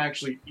that I'm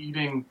actually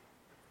eating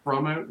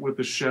from it with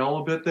the shell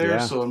a bit there,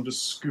 so I'm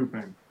just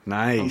scooping.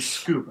 Nice. I'm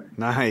scooping.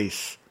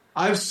 Nice.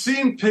 I've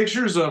seen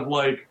pictures of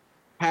like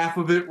half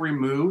of it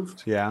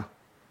removed. Yeah.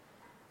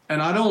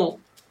 And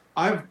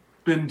I've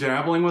been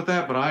dabbling with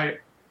that, but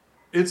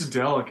it's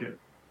delicate.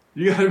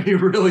 You got to be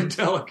really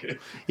delicate.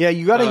 Yeah,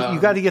 you got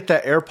to get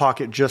that air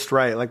pocket just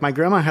right. Like my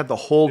grandma had the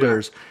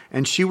holders,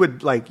 and she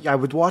would I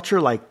would watch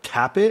her like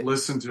tap it,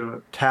 listen to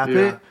it, tap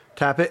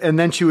it, and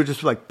then she would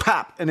just like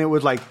pop, and it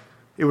would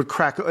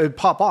crack, it'd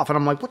pop off, and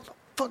I'm like, what the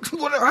fuck?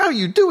 How are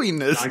you doing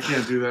this? I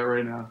can't do that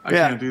right now. I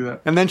can't do that.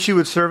 And then she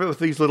would serve it with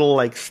these little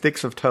like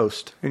sticks of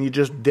toast, and you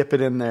just dip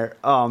it in there.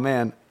 Oh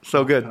man,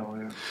 so good.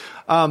 Hell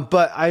yeah.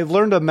 But I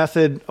learned a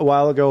method a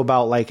while ago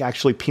about like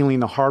actually peeling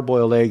the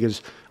hard-boiled egg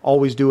is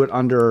always do it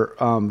under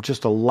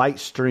just a light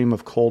stream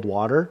of cold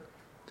water.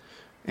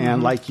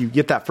 And like you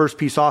get that first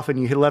piece off and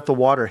you let the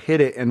water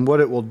hit it. And what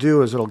it will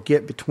do is it'll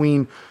get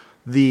between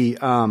the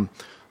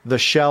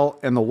shell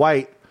and the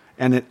white,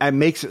 and it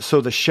makes it so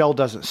the shell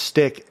doesn't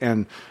stick.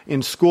 And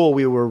in school,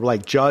 we were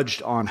like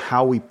judged on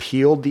how we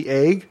peeled the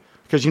egg,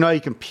 because you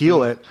can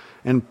peel it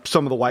and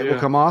some of the white will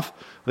come off.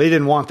 They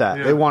didn't want that.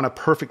 Yeah. They want a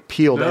perfect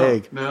peeled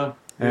egg. No.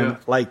 And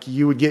like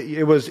you would get,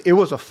 it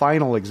was a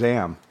final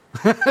exam.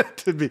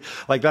 To be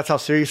like, that's how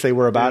serious they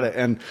were about it.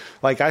 And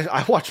like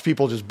I watched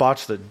people just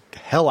botch the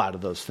hell out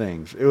of those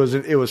things. It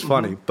was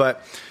funny.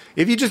 But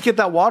if you just get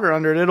that water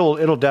under it,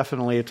 it'll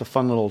definitely, it's a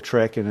fun little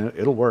trick, and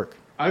it'll work.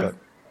 I've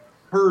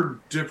heard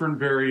different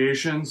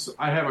variations.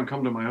 I haven't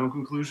come to my own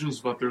conclusions,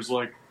 but there's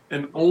like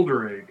an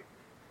older egg.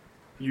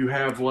 You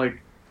have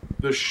like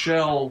the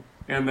shell,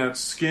 and that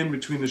skin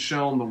between the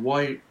shell and the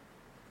white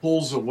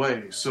pulls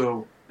away.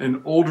 So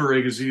an older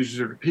egg is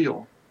easier to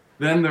peel.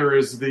 Then there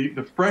is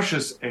the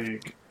freshest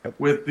egg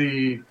with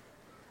the,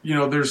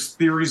 there's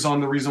theories on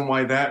the reason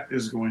why that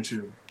is going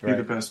to be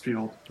the best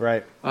peeled.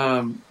 Right.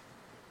 I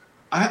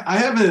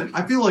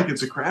feel like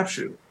it's a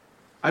crapshoot.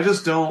 I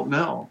just don't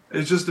know.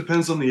 It just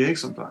depends on the egg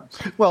sometimes.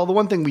 Well, the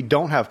one thing we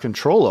don't have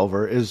control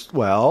over is,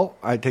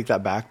 I take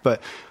that back,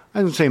 but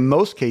I would say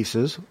most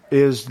cases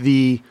is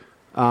the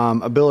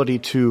ability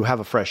to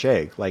have a fresh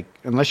egg. Like,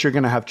 unless you're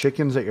going to have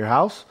chickens at your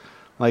house,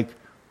 like,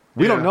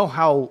 we don't know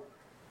how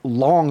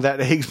long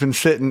that egg's been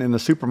sitting in the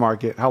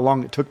supermarket, how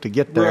long it took to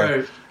get there.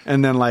 Right.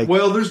 And then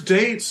there's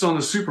dates on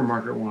the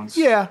supermarket ones.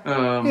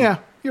 Yeah,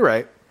 you're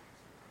right.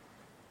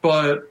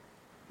 But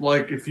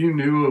like, if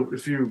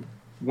you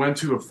went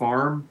to a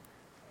farm,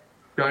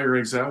 got your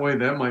eggs that way,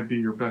 that might be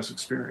your best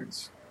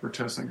experience for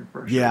testing a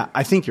fresh egg.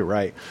 I think you're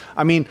right.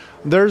 I mean,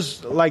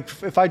 there's like,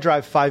 if I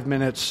drive 5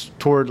 minutes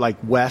toward like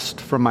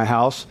west from my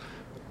house,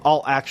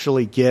 I'll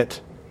actually get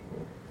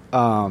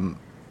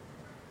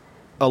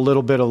a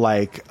little bit of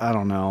like, I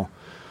don't know.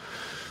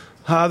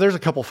 There's a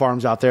couple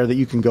farms out there that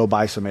you can go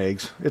buy some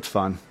eggs. It's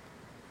fun.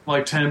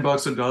 Like $10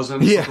 a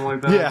dozen, something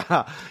like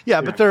that. Yeah,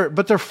 but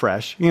they're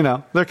fresh.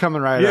 They're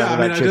coming right out of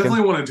that chicken. I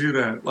definitely want to do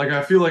that. Like,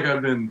 I feel like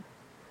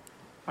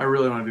I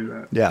really want to do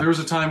that. Yeah. There was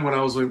a time when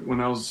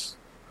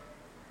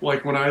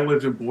I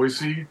lived in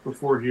Boise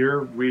before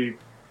here, we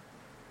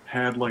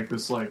had like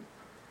this like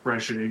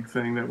fresh egg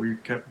thing that we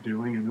kept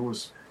doing, and you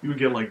would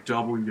get like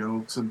double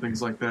yolks and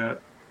things like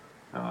that.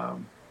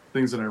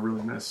 Things that I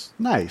really miss.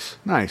 Nice,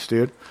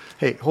 dude.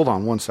 Hey, hold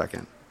on 1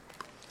 second.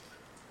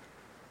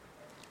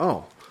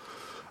 Oh,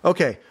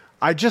 okay.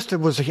 I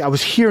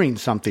was hearing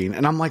something,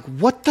 and I'm like,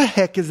 what the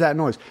heck is that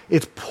noise?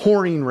 It's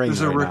pouring rain.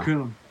 There's a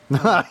raccoon.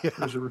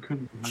 There's a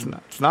raccoon.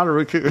 It's not a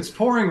raccoon. It's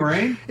pouring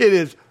rain? It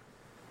is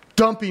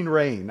dumping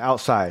rain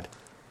outside.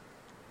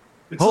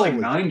 It's like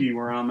 90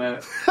 where I'm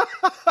at.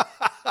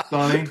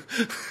 Sonny.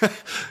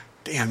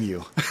 Damn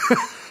you.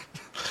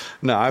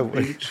 No,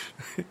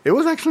 it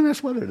was actually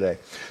nice weather today.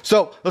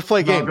 So let's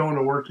play a game. Not going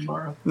to work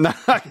tomorrow?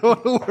 Not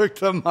going to work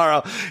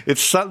tomorrow. The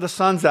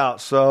sun's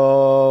out.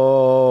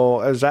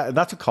 So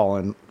that's a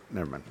call-in.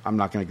 Never mind. I'm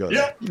not going to go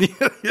there.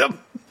 Yep.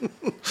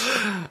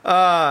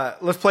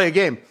 Let's play a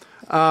game.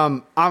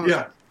 I'm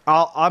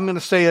going to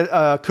say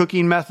a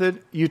cooking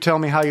method. You tell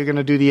me how you're going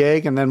to do the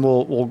egg, and then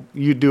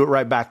you do it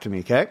right back to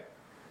me. Okay.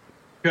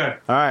 Okay.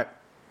 All right.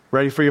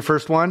 Ready for your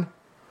first one?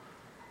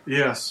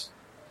 Yes.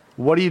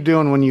 What are you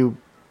doing when you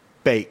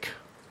bake?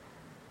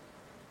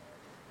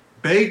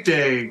 Baked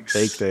eggs.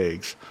 Baked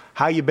eggs.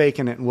 How you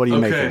baking it, and what are you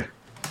making?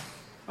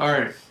 All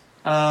right.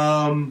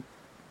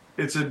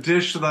 It's a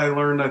dish that I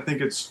learned. I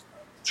think it's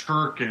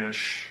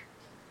Turkish.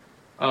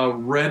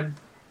 Red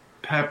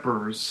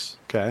peppers.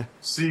 Okay.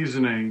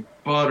 Seasoning,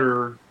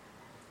 butter,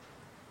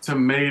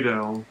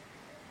 tomato,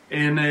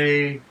 in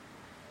a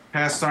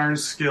cast iron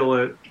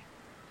skillet,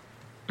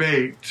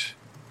 baked,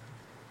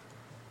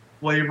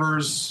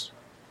 flavors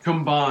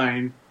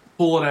combine,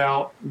 pull it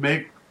out,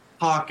 make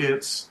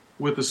pockets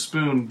with a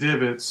spoon,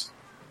 divots,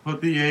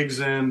 put the eggs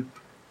in,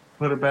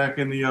 put it back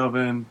in the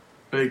oven,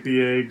 bake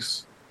the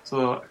eggs,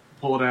 so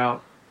pull it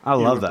out. I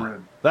love that.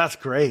 Bread. That's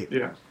great.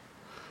 Yeah.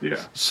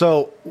 Yeah.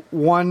 So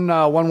one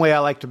way I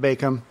like to bake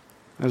them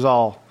is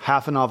I'll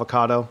half an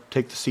avocado,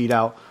 take the seed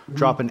out,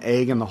 drop an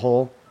egg in the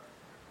hole,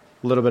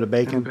 a little bit of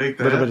bacon, a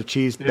little bit of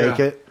cheese, bake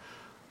it.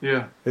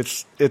 Yeah.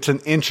 It's an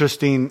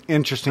interesting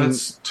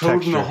That's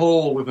toad in a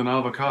hole with an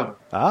avocado.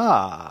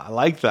 Ah, I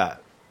like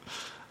that.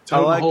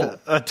 Toad in a hole.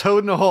 A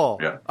toad in a hole.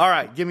 Yeah. All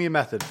right, give me a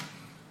method.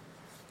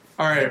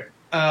 All right.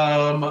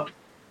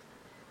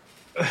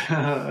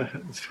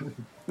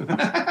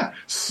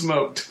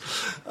 Smoked.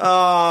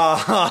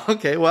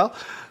 Okay. Well,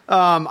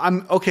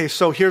 I'm okay.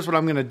 So here's what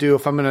I'm going to do.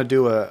 If I'm going to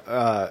do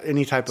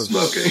any type of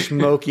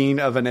smoking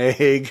of an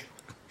egg,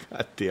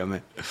 God damn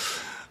it.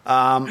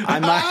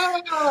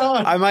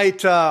 I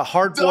might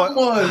hard boil.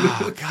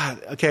 Oh,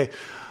 God. Okay.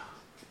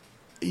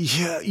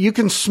 Yeah, you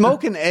can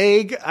smoke an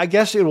egg. I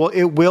guess it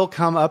will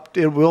come up.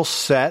 It will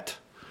set.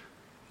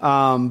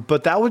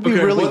 But that would be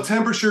really. What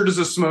temperature does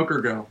a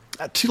smoker go?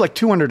 To like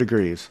 200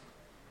 degrees.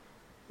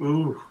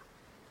 Ooh.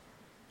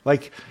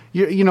 Like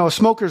a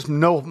smoker's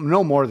no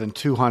more than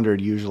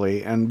 200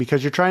 usually, and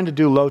because you're trying to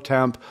do low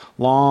temp,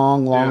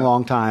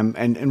 long time,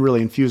 and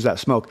really infuse that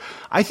smoke.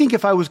 I think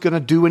if I was going to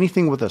do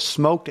anything with a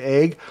smoked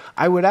egg,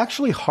 I would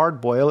actually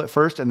hard boil it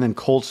first and then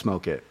cold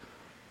smoke it.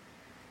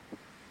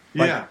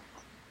 Yeah.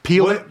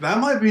 Peel it. That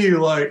might be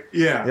like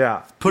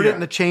Put it in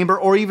the chamber,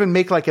 or even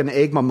make like an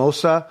egg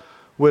mimosa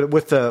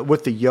with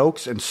the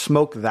yolks and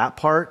smoke that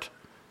part.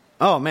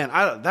 Oh man,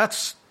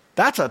 that's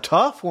a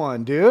tough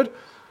one, dude.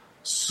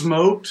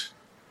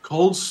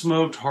 Cold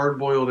smoked, hard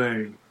boiled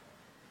egg.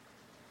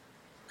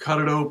 Cut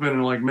it open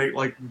and make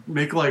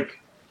what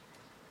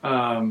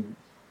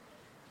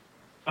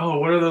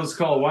are those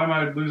called? Why am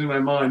I losing my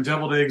mind?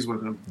 Deviled eggs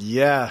with them.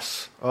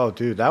 Yes. Oh,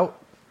 dude,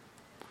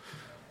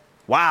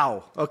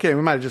 wow. Okay,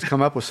 we might have just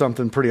come up with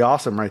something pretty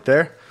awesome right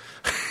there.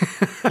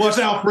 Watch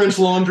out, French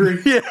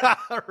Laundry. Yeah,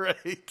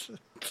 right.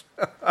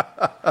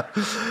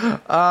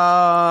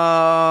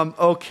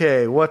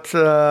 Okay, what's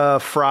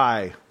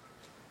fry?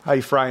 How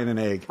you frying an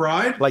egg?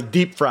 Fried? Like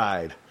deep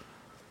fried.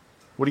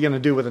 What are you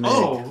going to do with an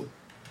egg?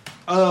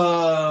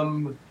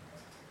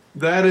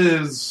 That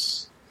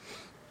is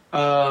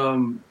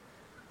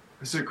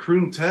it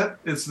Kroon Tet?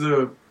 It's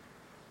the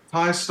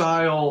Thai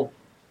style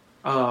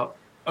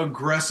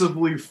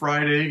aggressively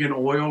fried egg in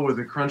oil with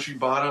a crunchy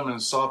bottom and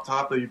a soft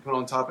top that you put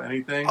on top of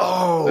anything.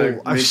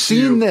 Oh, I've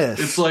seen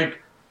this.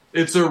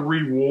 It's a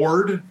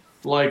reward.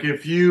 Like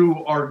if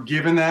you are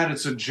given that,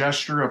 it's a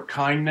gesture of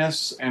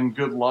kindness and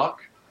good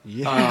luck.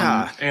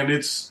 Yeah.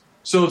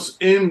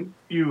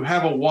 You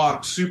have a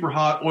wok, super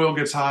hot, oil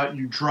gets hot,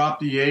 you drop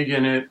the egg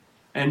in it,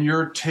 and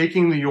you're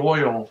taking the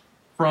oil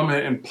from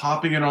it and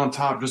popping it on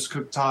top, just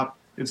cook top.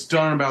 It's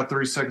done in about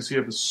 30 seconds. You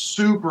have a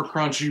super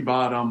crunchy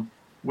bottom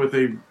with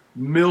a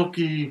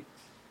milky,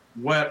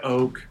 wet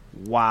yolk.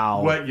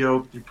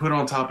 You put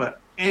on top of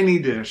any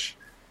dish,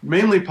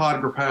 mainly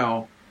pad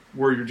grapao,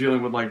 where you're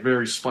dealing with like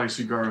very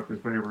spicy garlic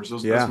and flavors.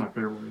 That's my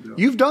favorite way to do it.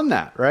 You've done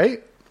that,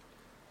 right?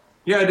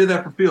 Yeah, I did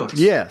that for Felix.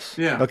 Yes.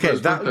 Yeah. Okay.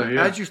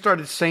 As you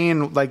started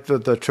saying like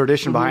the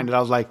tradition behind it, I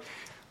was like,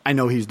 I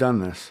know he's done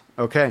this.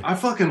 Okay. I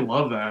fucking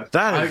love that.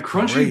 That is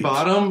crunchy great.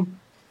 Bottom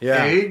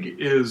egg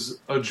is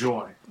a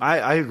joy.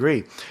 I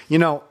agree.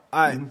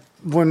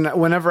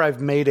 Whenever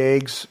I've made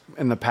eggs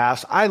in the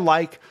past, I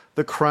like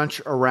the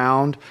crunch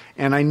around,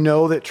 and I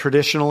know that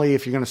traditionally,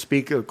 if you're going to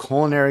speak of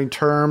culinary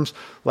terms,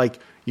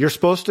 like you're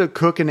supposed to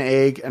cook an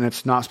egg and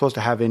it's not supposed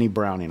to have any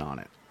browning on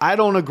it. I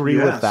don't agree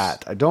with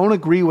that. I don't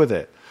agree with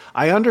it.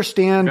 I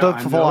understand the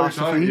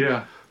philosophy,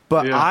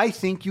 but I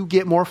think you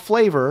get more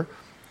flavor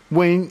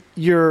when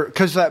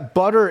because that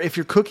butter, if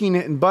you're cooking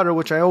it in butter,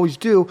 which I always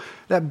do,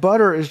 that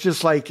butter is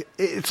just like,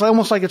 it's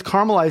almost like it's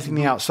caramelizing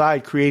the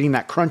outside, creating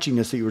that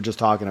crunchiness that you were just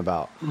talking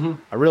about. Mm-hmm.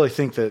 I really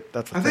think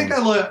that's a thing.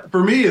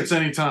 For me, it's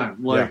any time.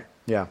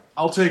 Yeah.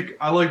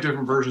 I like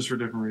different versions for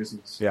different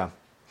reasons. Yeah.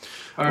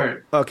 All right.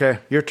 Okay.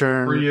 Your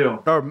turn. For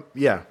you. Or,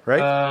 yeah.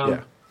 Right?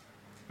 Yeah.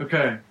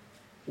 Okay.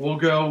 We'll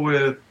go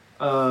with,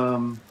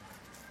 I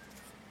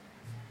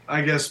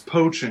guess,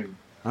 poaching.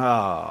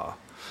 Oh,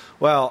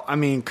 well, I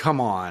mean,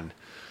 come on.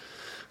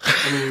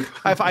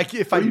 If I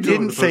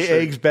didn't say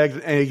eggs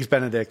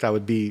Benedict, I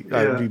would be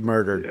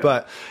murdered. Yeah.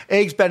 But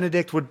eggs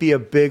Benedict would be a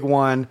big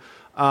one.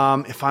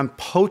 If I'm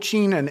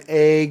poaching an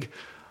egg,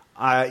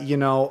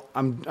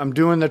 I'm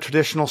doing the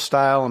traditional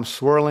style. I'm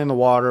swirling the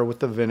water with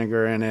the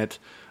vinegar in it.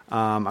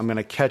 I'm going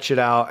to catch it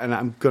out, and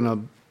I'm going to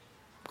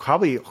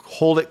probably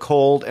hold it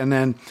cold, and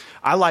then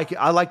I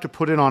like to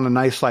put it on a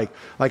nice like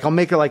I'll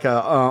make it like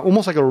a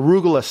almost like a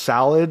arugula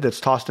salad that's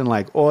tossed in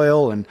like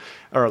oil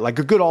or like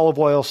a good olive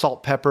oil,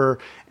 salt, pepper,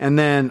 and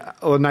then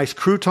a nice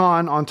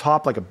crouton on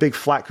top, like a big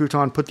flat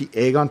crouton. Put the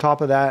egg on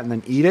top of that, and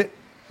then eat it.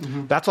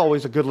 Mm-hmm. That's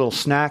always a good little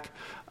snack.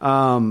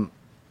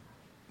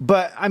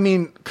 But I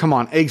mean, come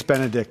on, eggs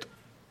Benedict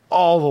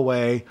all the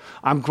way.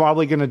 I'm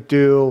probably going to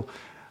do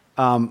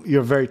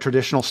your very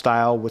traditional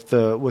style with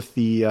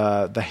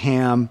the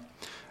ham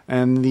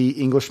and the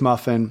English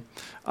muffin.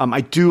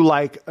 I do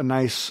like a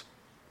nice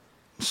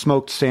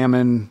smoked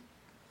salmon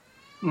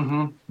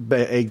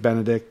egg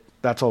Benedict.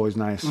 That's always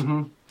nice.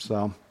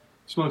 So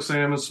smoked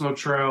salmon, smoked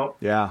trout.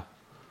 Yeah,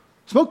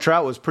 smoked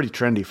trout was pretty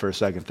trendy for a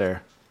second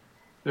there.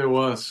 It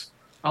was.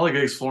 I like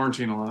eggs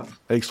Florentine a lot.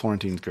 Eggs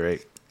Florentine's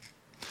great.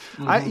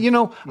 I think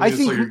it's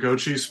like a goat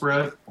cheese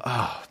spread.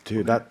 Oh,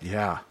 dude, I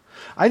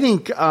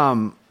think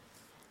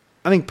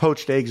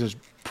poached eggs is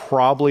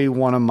probably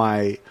one of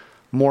my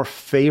more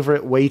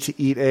favorite way to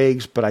eat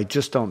eggs, but I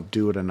just don't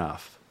do it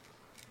enough.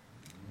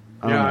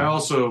 I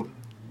also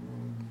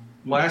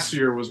last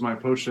year was my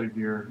poached egg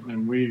year,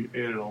 and we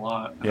ate it a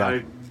lot.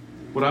 And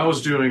what I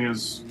was doing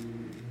is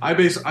I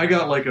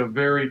got like a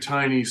very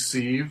tiny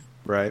sieve,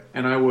 right?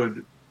 And I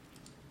would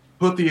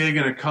put the egg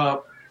in a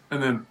cup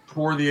and then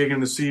pour the egg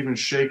in the sieve and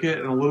shake it,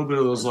 and a little bit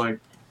of those like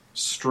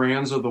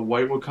strands of the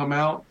white would come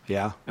out.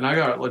 Yeah. And I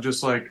got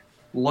just like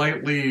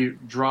lightly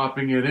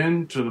dropping it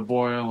into the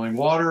boiling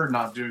water,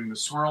 not doing the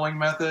swirling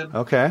method.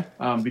 Okay.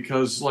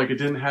 Because like it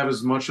didn't have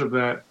as much of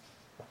that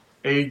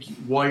egg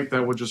white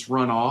that would just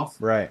run off.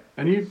 Right.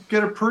 And you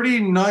get a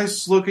pretty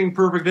nice looking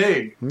perfect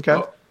egg.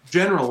 Okay.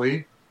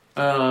 Generally,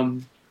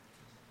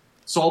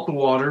 salt the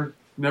water.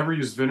 Never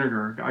used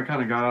vinegar. I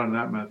kind of got out of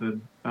that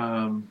method.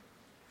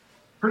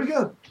 Pretty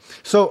good.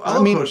 So I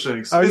love poached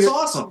eggs. It's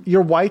awesome.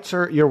 Your whites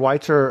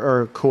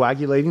are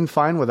coagulating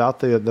fine without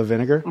the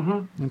vinegar.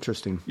 Mm-hmm.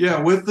 Interesting.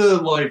 Yeah, with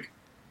the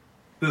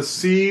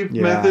sieve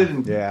method.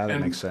 And, that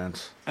makes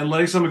sense. And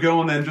letting some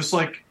go, and then just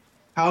like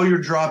how you're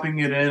dropping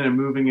it in and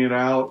moving it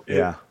out.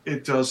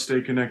 It does stay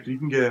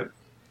connected.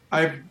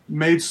 I've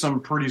made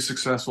some pretty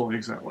successful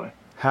eggs that way.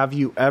 Have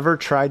you ever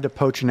tried to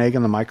poach an egg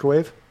in the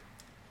microwave?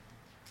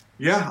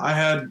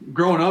 Yeah,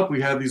 growing up,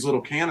 we had these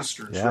little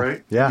canisters,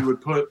 right? Yeah. You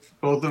would put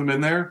both of them in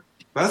there.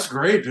 That's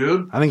great,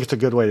 dude. I think it's a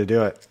good way to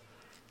do it.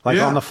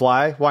 On the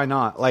fly, why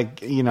not?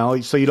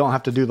 So you don't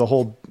have to do the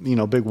whole,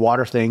 big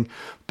water thing.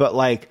 But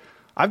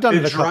I've done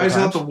it a couple times. It dries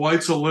out the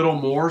whites a little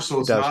more, so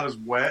it's not as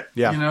wet,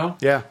 Yeah.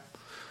 Yeah.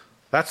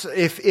 That's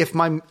if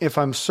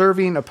I'm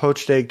serving a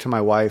poached egg to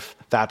my wife,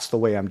 that's the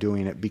way I'm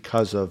doing it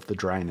because of the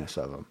dryness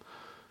of them.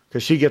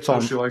 Because she gets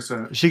all she likes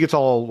that. She gets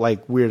all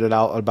weirded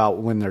out about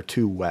when they're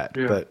too wet.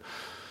 Yeah. But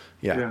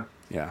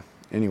yeah.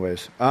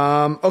 Anyways,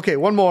 okay,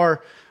 one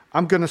more.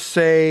 I'm gonna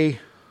say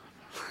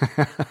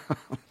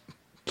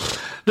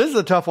this is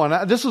a tough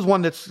one. This is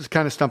one that's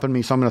kind of stumping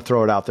me, so I'm gonna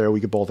throw it out there.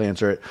 We could both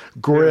answer it.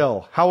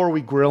 Grill. How are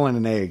we grilling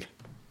an egg?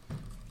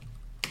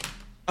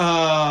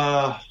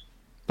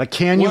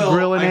 Can you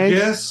grill an egg? I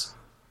guess.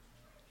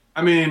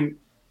 I mean,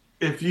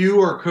 if you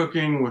are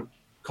cooking with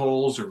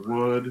coals or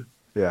wood.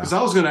 Yeah. Because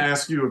I was going to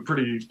ask you a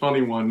pretty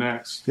funny one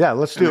next. Yeah,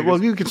 let's do it. Well,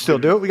 you can still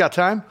do it. We got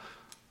time.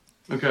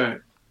 Okay.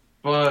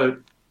 But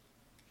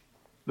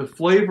the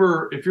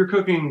flavor, if you're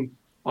cooking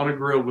on a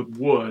grill with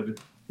wood,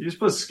 you just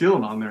put a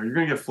skillet on there. You're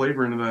going to get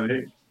flavor into that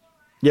egg.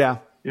 Yeah.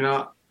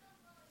 That's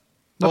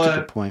a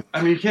good point.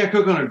 I mean, you can't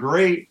cook on a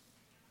grate.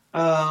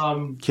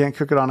 Can't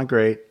cook it on a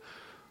grate.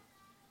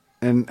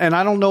 And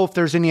I don't know if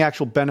there's any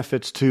actual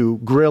benefits to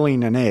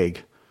grilling an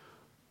egg.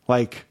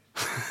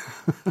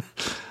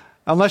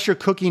 Unless you're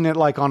cooking it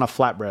on a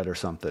flatbread or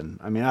something.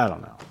 I mean, I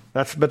don't know.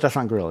 But that's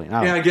not grilling.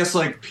 I guess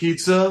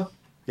pizza.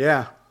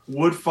 Yeah.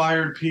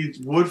 Wood-fired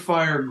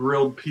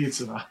grilled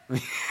pizza.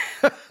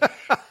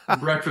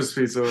 Breakfast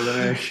pizza with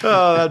an egg.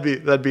 Oh,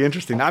 that'd be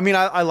interesting. I mean,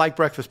 I like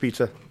breakfast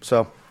pizza,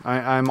 so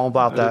I'm all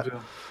about that.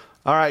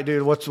 All right,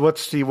 dude. What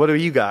do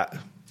you got?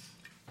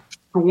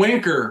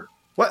 Schwenker.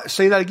 What?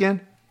 Say that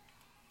again.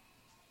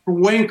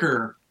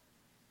 Schwenker.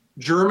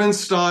 German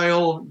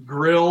style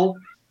grill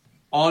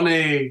on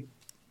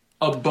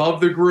above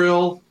the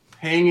grill,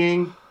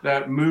 hanging,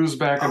 that moves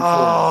back and forth.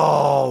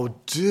 Oh,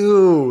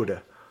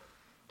 dude.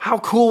 How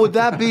cool would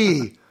that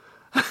be?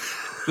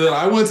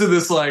 I went to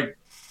this,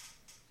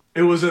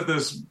 it was at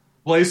this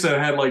place that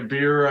had,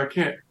 beer.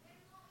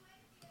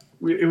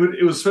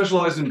 It was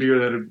specialized in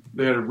beer.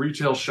 They had a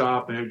retail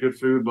shop. They had good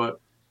food, but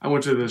I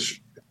went to this,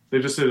 they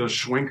just did a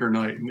Schwenker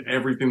night, and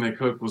everything they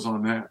cooked was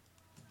on that.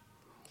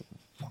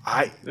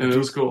 And it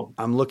was cool.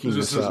 I'm looking this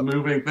up. It's just this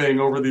moving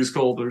thing over these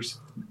colders.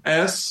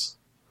 SCHWENKER.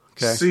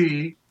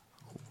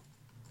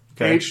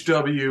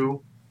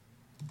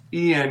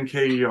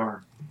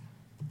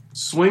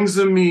 Swings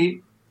the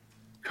meat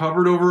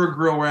covered over a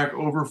grill rack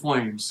over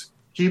flames,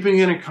 keeping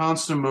it in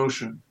constant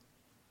motion.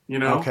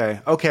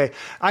 Okay.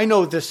 I know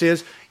what this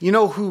is. You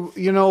know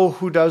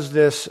who does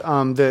this?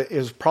 That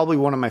is probably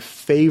one of my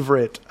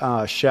favorite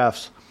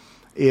chefs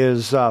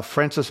is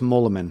Francis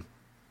Mulliman.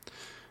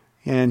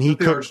 And he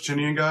the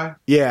Argentinian guy?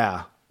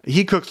 Yeah.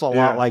 He cooks a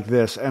lot like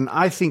this. And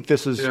I think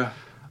this is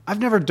I've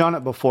never done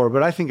it before,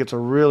 but I think it's a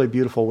really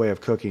beautiful way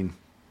of cooking.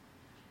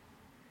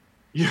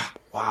 Yeah.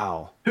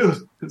 Wow.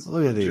 Look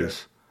at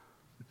these.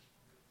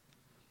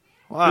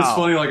 Wow. It's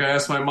funny, I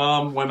asked my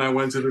mom when I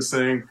went to this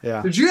thing,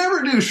 Yeah. Did you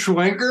ever do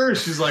Schwenker?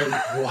 She's like,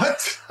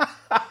 what?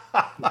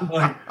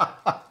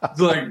 It's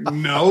like,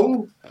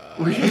 no.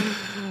 What are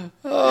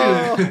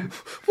I you?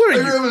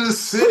 grew up in a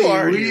city. Who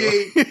are We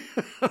you? ate.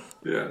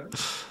 Yeah.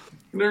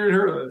 Never even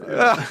heard of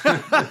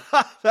that.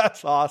 Yeah.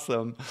 That's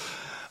awesome.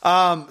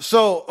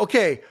 So,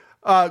 okay.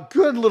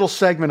 Good little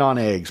segment on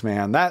eggs,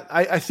 man. That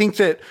I think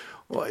that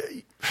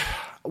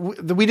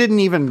we didn't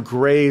even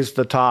graze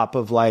the top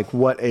of like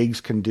what eggs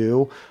can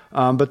do,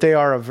 but they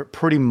are a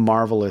pretty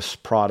marvelous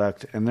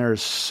product, and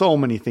there's so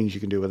many things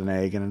you can do with an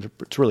egg, and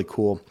it's really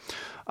cool.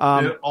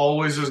 It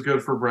always is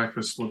good for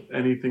breakfast with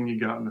anything you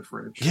got in the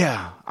fridge.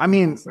 Yeah, I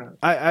mean,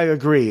 I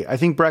agree. I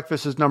think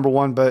breakfast is number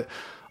one, but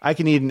I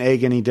can eat an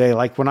egg any day.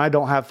 Like when I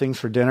don't have things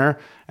for dinner,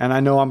 and I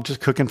know I'm just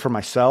cooking for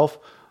myself,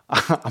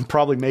 I'm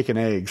probably making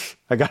eggs.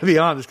 I got to be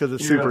honest because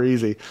it's super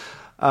easy.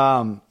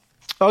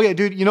 Okay,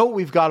 dude, you know what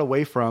we've got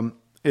away from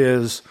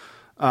is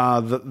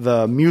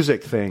the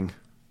music thing.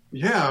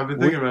 Yeah, I've been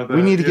thinking about that.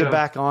 We need to get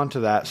back onto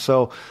that.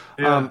 So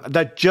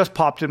that just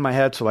popped in my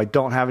head, so I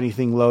don't have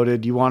anything loaded.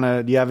 Do you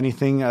have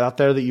anything out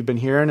there that you've been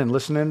hearing and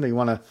listening that you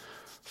want to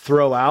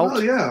throw out? Oh,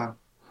 yeah.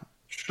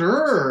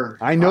 Sure.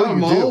 I know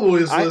I'm you do.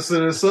 always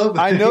listening to something.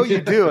 I know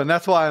you do, and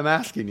that's why I'm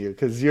asking you,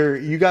 because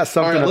you got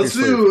something. All right, up let's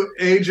your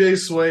sleeve. do AJ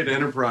Suede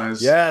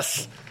Enterprise.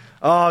 Yes.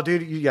 Oh,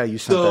 dude, you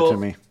sent that to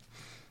me.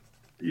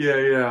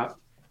 Yeah.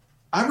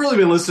 I've really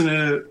been listening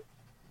to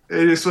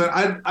AJ Suede.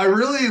 I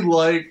really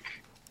like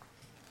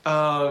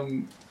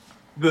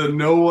the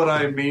Know What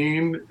I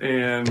Mean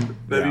and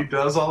that he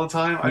does all the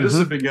time. I just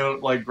have been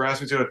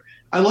grasping to it.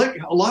 I like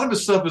a lot of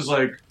his stuff is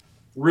like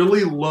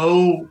really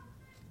low,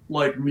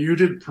 like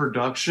muted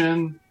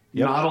production,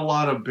 not a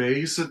lot of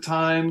bass at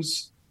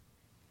times,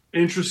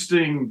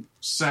 interesting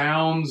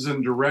sounds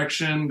and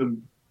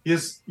direction. He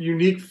has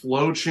unique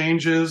flow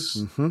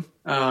changes.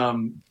 I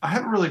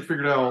haven't really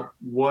figured out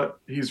what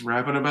he's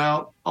rapping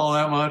about all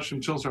that much.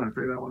 I'm still trying to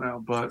figure that one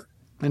out, but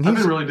I've been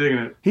really digging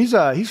it.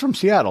 He's from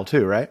Seattle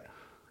too, right?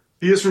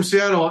 He is from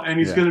Seattle, and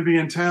he's going to be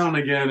in town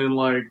again in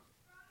like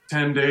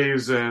 10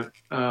 days at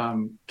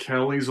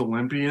Kelly's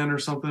Olympian or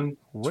something.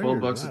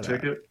 $12 a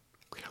ticket.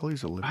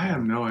 Kelly's Olympian. I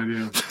have no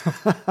idea.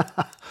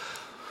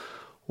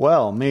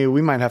 Well, maybe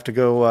we might have to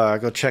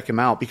go check him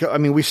out, because I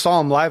mean we saw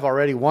him live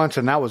already once,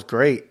 and that was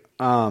great.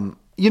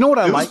 You know what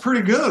I like? It was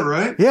pretty good,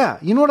 right? Yeah.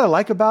 You know what I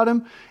like about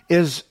him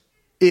is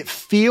it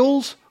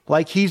feels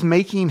like he's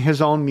making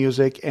his own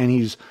music and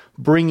he's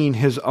bringing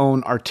his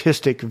own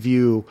artistic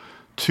view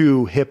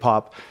to hip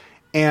hop,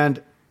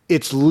 and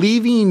it's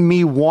leaving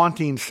me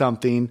wanting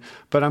something,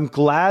 but I'm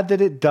glad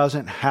that it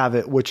doesn't have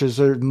it, which is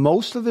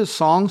most of his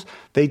songs,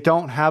 they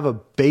don't have a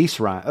bass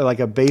line, like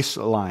a bass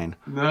line.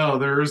 No,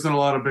 there isn't a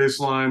lot of bass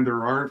line.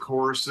 There aren't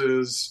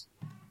choruses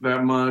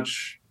that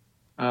much.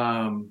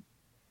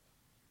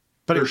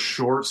 But they're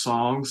short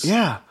songs.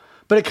 Yeah.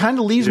 But it kind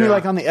of leaves me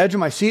like on the edge of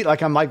my seat,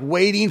 like I'm like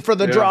waiting for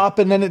the drop,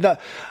 and then it does.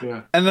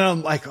 Yeah. And then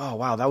I'm like, oh,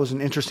 wow, that was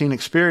an interesting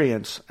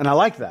experience. And I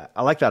like that.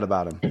 I like that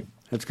about him.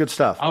 It's good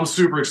stuff. I'm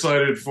super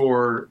excited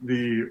for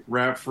the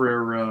Rap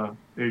Frere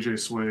AJ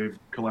Suede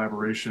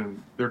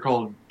collaboration. They're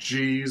called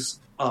G's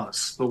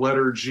Us. The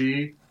letter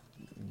G,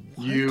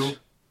 U,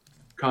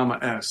 comma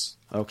S.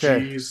 Okay.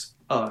 G's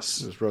Us.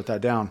 Just wrote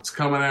that down. It's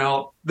coming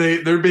out.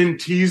 They've been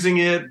teasing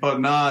it,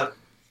 but not.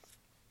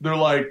 They're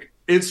like,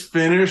 it's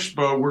finished,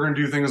 but we're gonna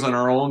do things on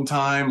our own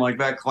time, like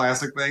that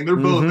classic thing. They're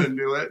both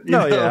into it.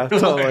 Oh yeah,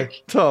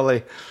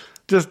 totally.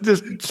 Just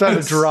kind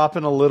of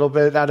dropping a little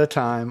bit at a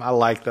time. I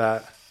like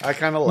that. I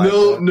kind of like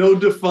that. No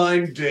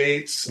defined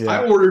dates. Yeah.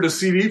 I ordered a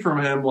CD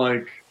from him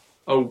like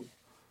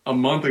a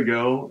month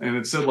ago, and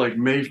it said like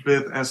May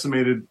 5th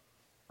estimated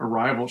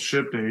arrival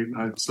ship date.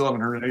 I still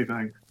haven't heard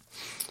anything.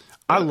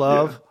 I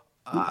love.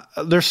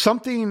 There's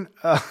something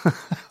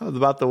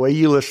about the way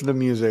you listen to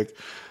music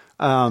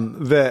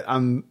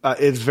that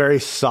it's very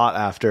sought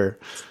after.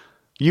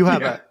 You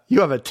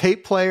have a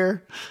tape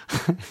player.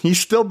 You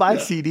still buy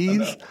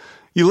CDs.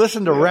 You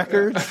listen to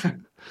records.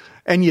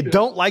 And you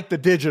don't like the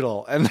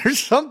digital. And there's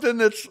something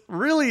that's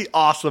really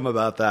awesome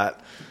about that.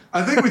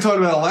 I think we talked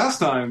about it last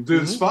time.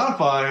 Dude,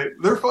 Spotify,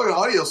 their fucking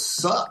audio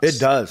sucks. It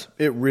does.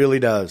 It really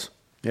does.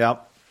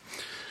 Yep.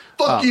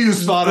 Fuck you,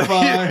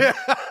 Spotify.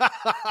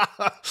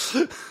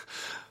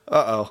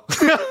 Uh-oh.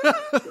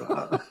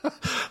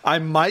 I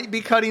might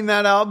be cutting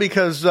that out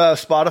because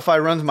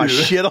Spotify runs my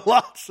shit a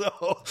lot.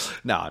 So,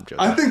 no, I'm joking.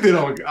 I think they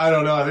don't. I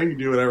don't know. I think you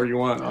do whatever you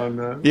want on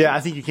that. Yeah, I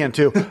think you can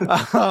too.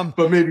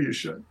 But maybe you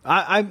should.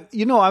 I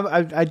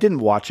didn't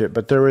watch it,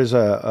 but there is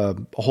a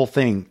whole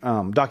thing,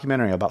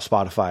 documentary about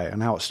Spotify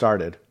and how it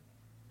started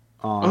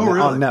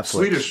on Netflix.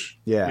 Swedish.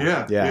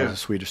 Yeah. It's a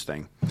Swedish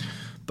thing.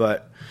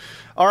 But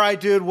all right,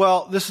 dude.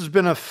 Well, this has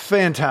been a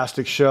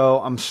fantastic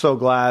show. I'm so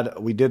glad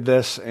we did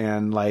this,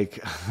 and like,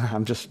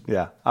 I'm just,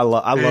 I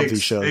love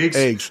these shows.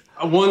 Eggs.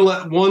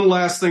 One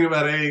last thing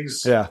about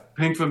eggs. Yeah.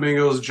 Pink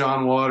Flamingos,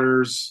 John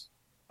Waters,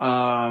 the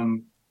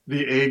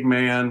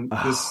Eggman.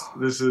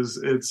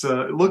 It's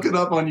look it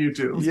up on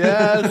YouTube.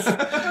 Yes.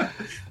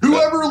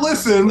 Whoever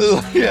listens.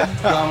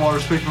 John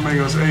Waters, Pink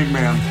Flamingos,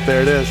 Eggman.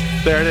 There it is.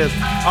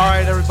 All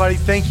right, everybody.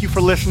 Thank you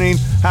for listening.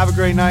 Have a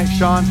great night,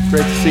 Sean.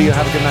 Great to see you.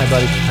 Have a good night,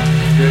 buddy.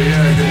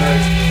 Yeah, good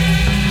night.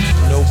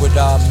 Know what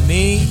I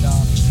mean?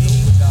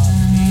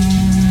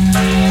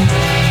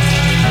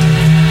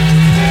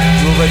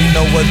 You already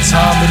know what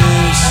time it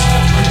is.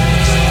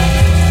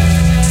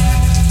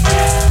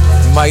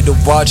 You might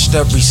have watched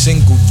every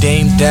single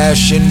Dame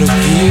Dash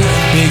interview,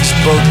 Biggs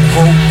Bird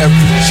quote,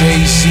 every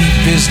Jay-Z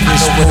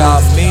business. Know what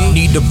I mean?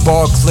 Need a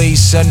Barclays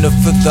Center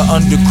for the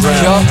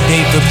underground.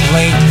 David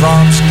Blaine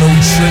rhymes, no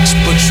tricks,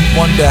 but you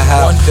wonder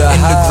how.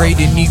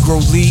 Integrated Negro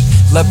League,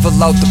 level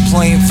out the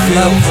playing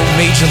field.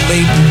 Major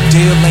label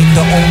deal ain't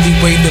the only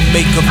way to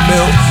make a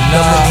mill.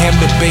 Bellingham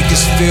to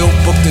Bakersfield,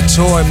 book the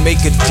tour and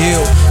make a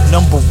deal.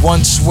 Number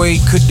one sway,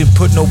 couldn't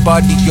put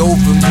nobody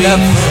over me.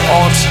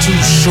 Arms too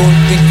short,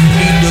 think you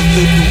need a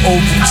little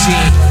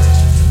Ovaltine.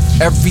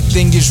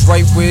 Everything is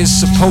right where it's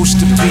supposed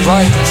to be.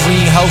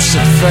 Greenhouse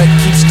effect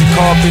keeps the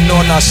carbon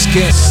on our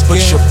skin.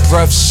 But your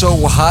breath so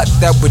hot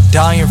that we're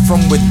dying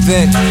from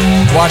within.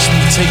 Watch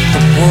me take the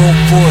world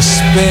for a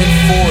spin.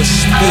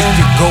 If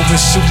you're going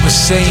Super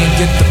Saiyan,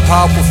 get the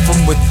power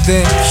from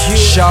within.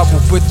 Shower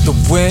with the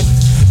wind,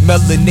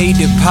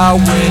 melanated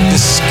power in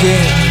the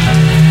skin.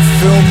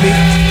 Feel me?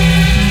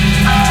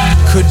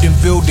 Couldn't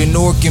build an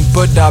organ,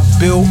 but I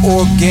built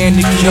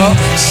organic.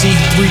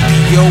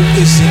 C3PO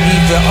isn't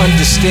even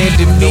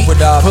understanding me.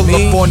 Pull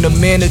up on the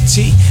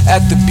manatee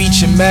at the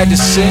beach in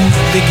Madison.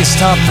 Think it's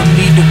time for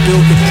me to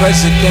build a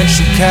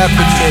presidential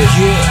cabinet.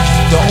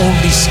 The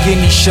only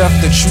skinny chef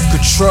that you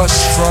could trust.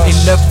 Ain't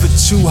never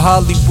too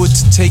Hollywood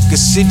to take a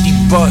city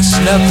bus.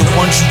 The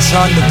ones you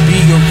trying to be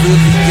are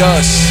really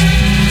us.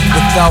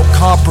 Without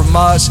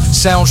compromise,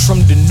 sounds from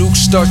the nuke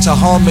start to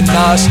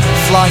harmonize.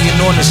 Flying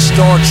on a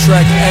Star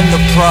Trek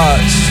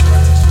Enterprise.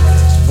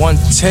 One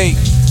take.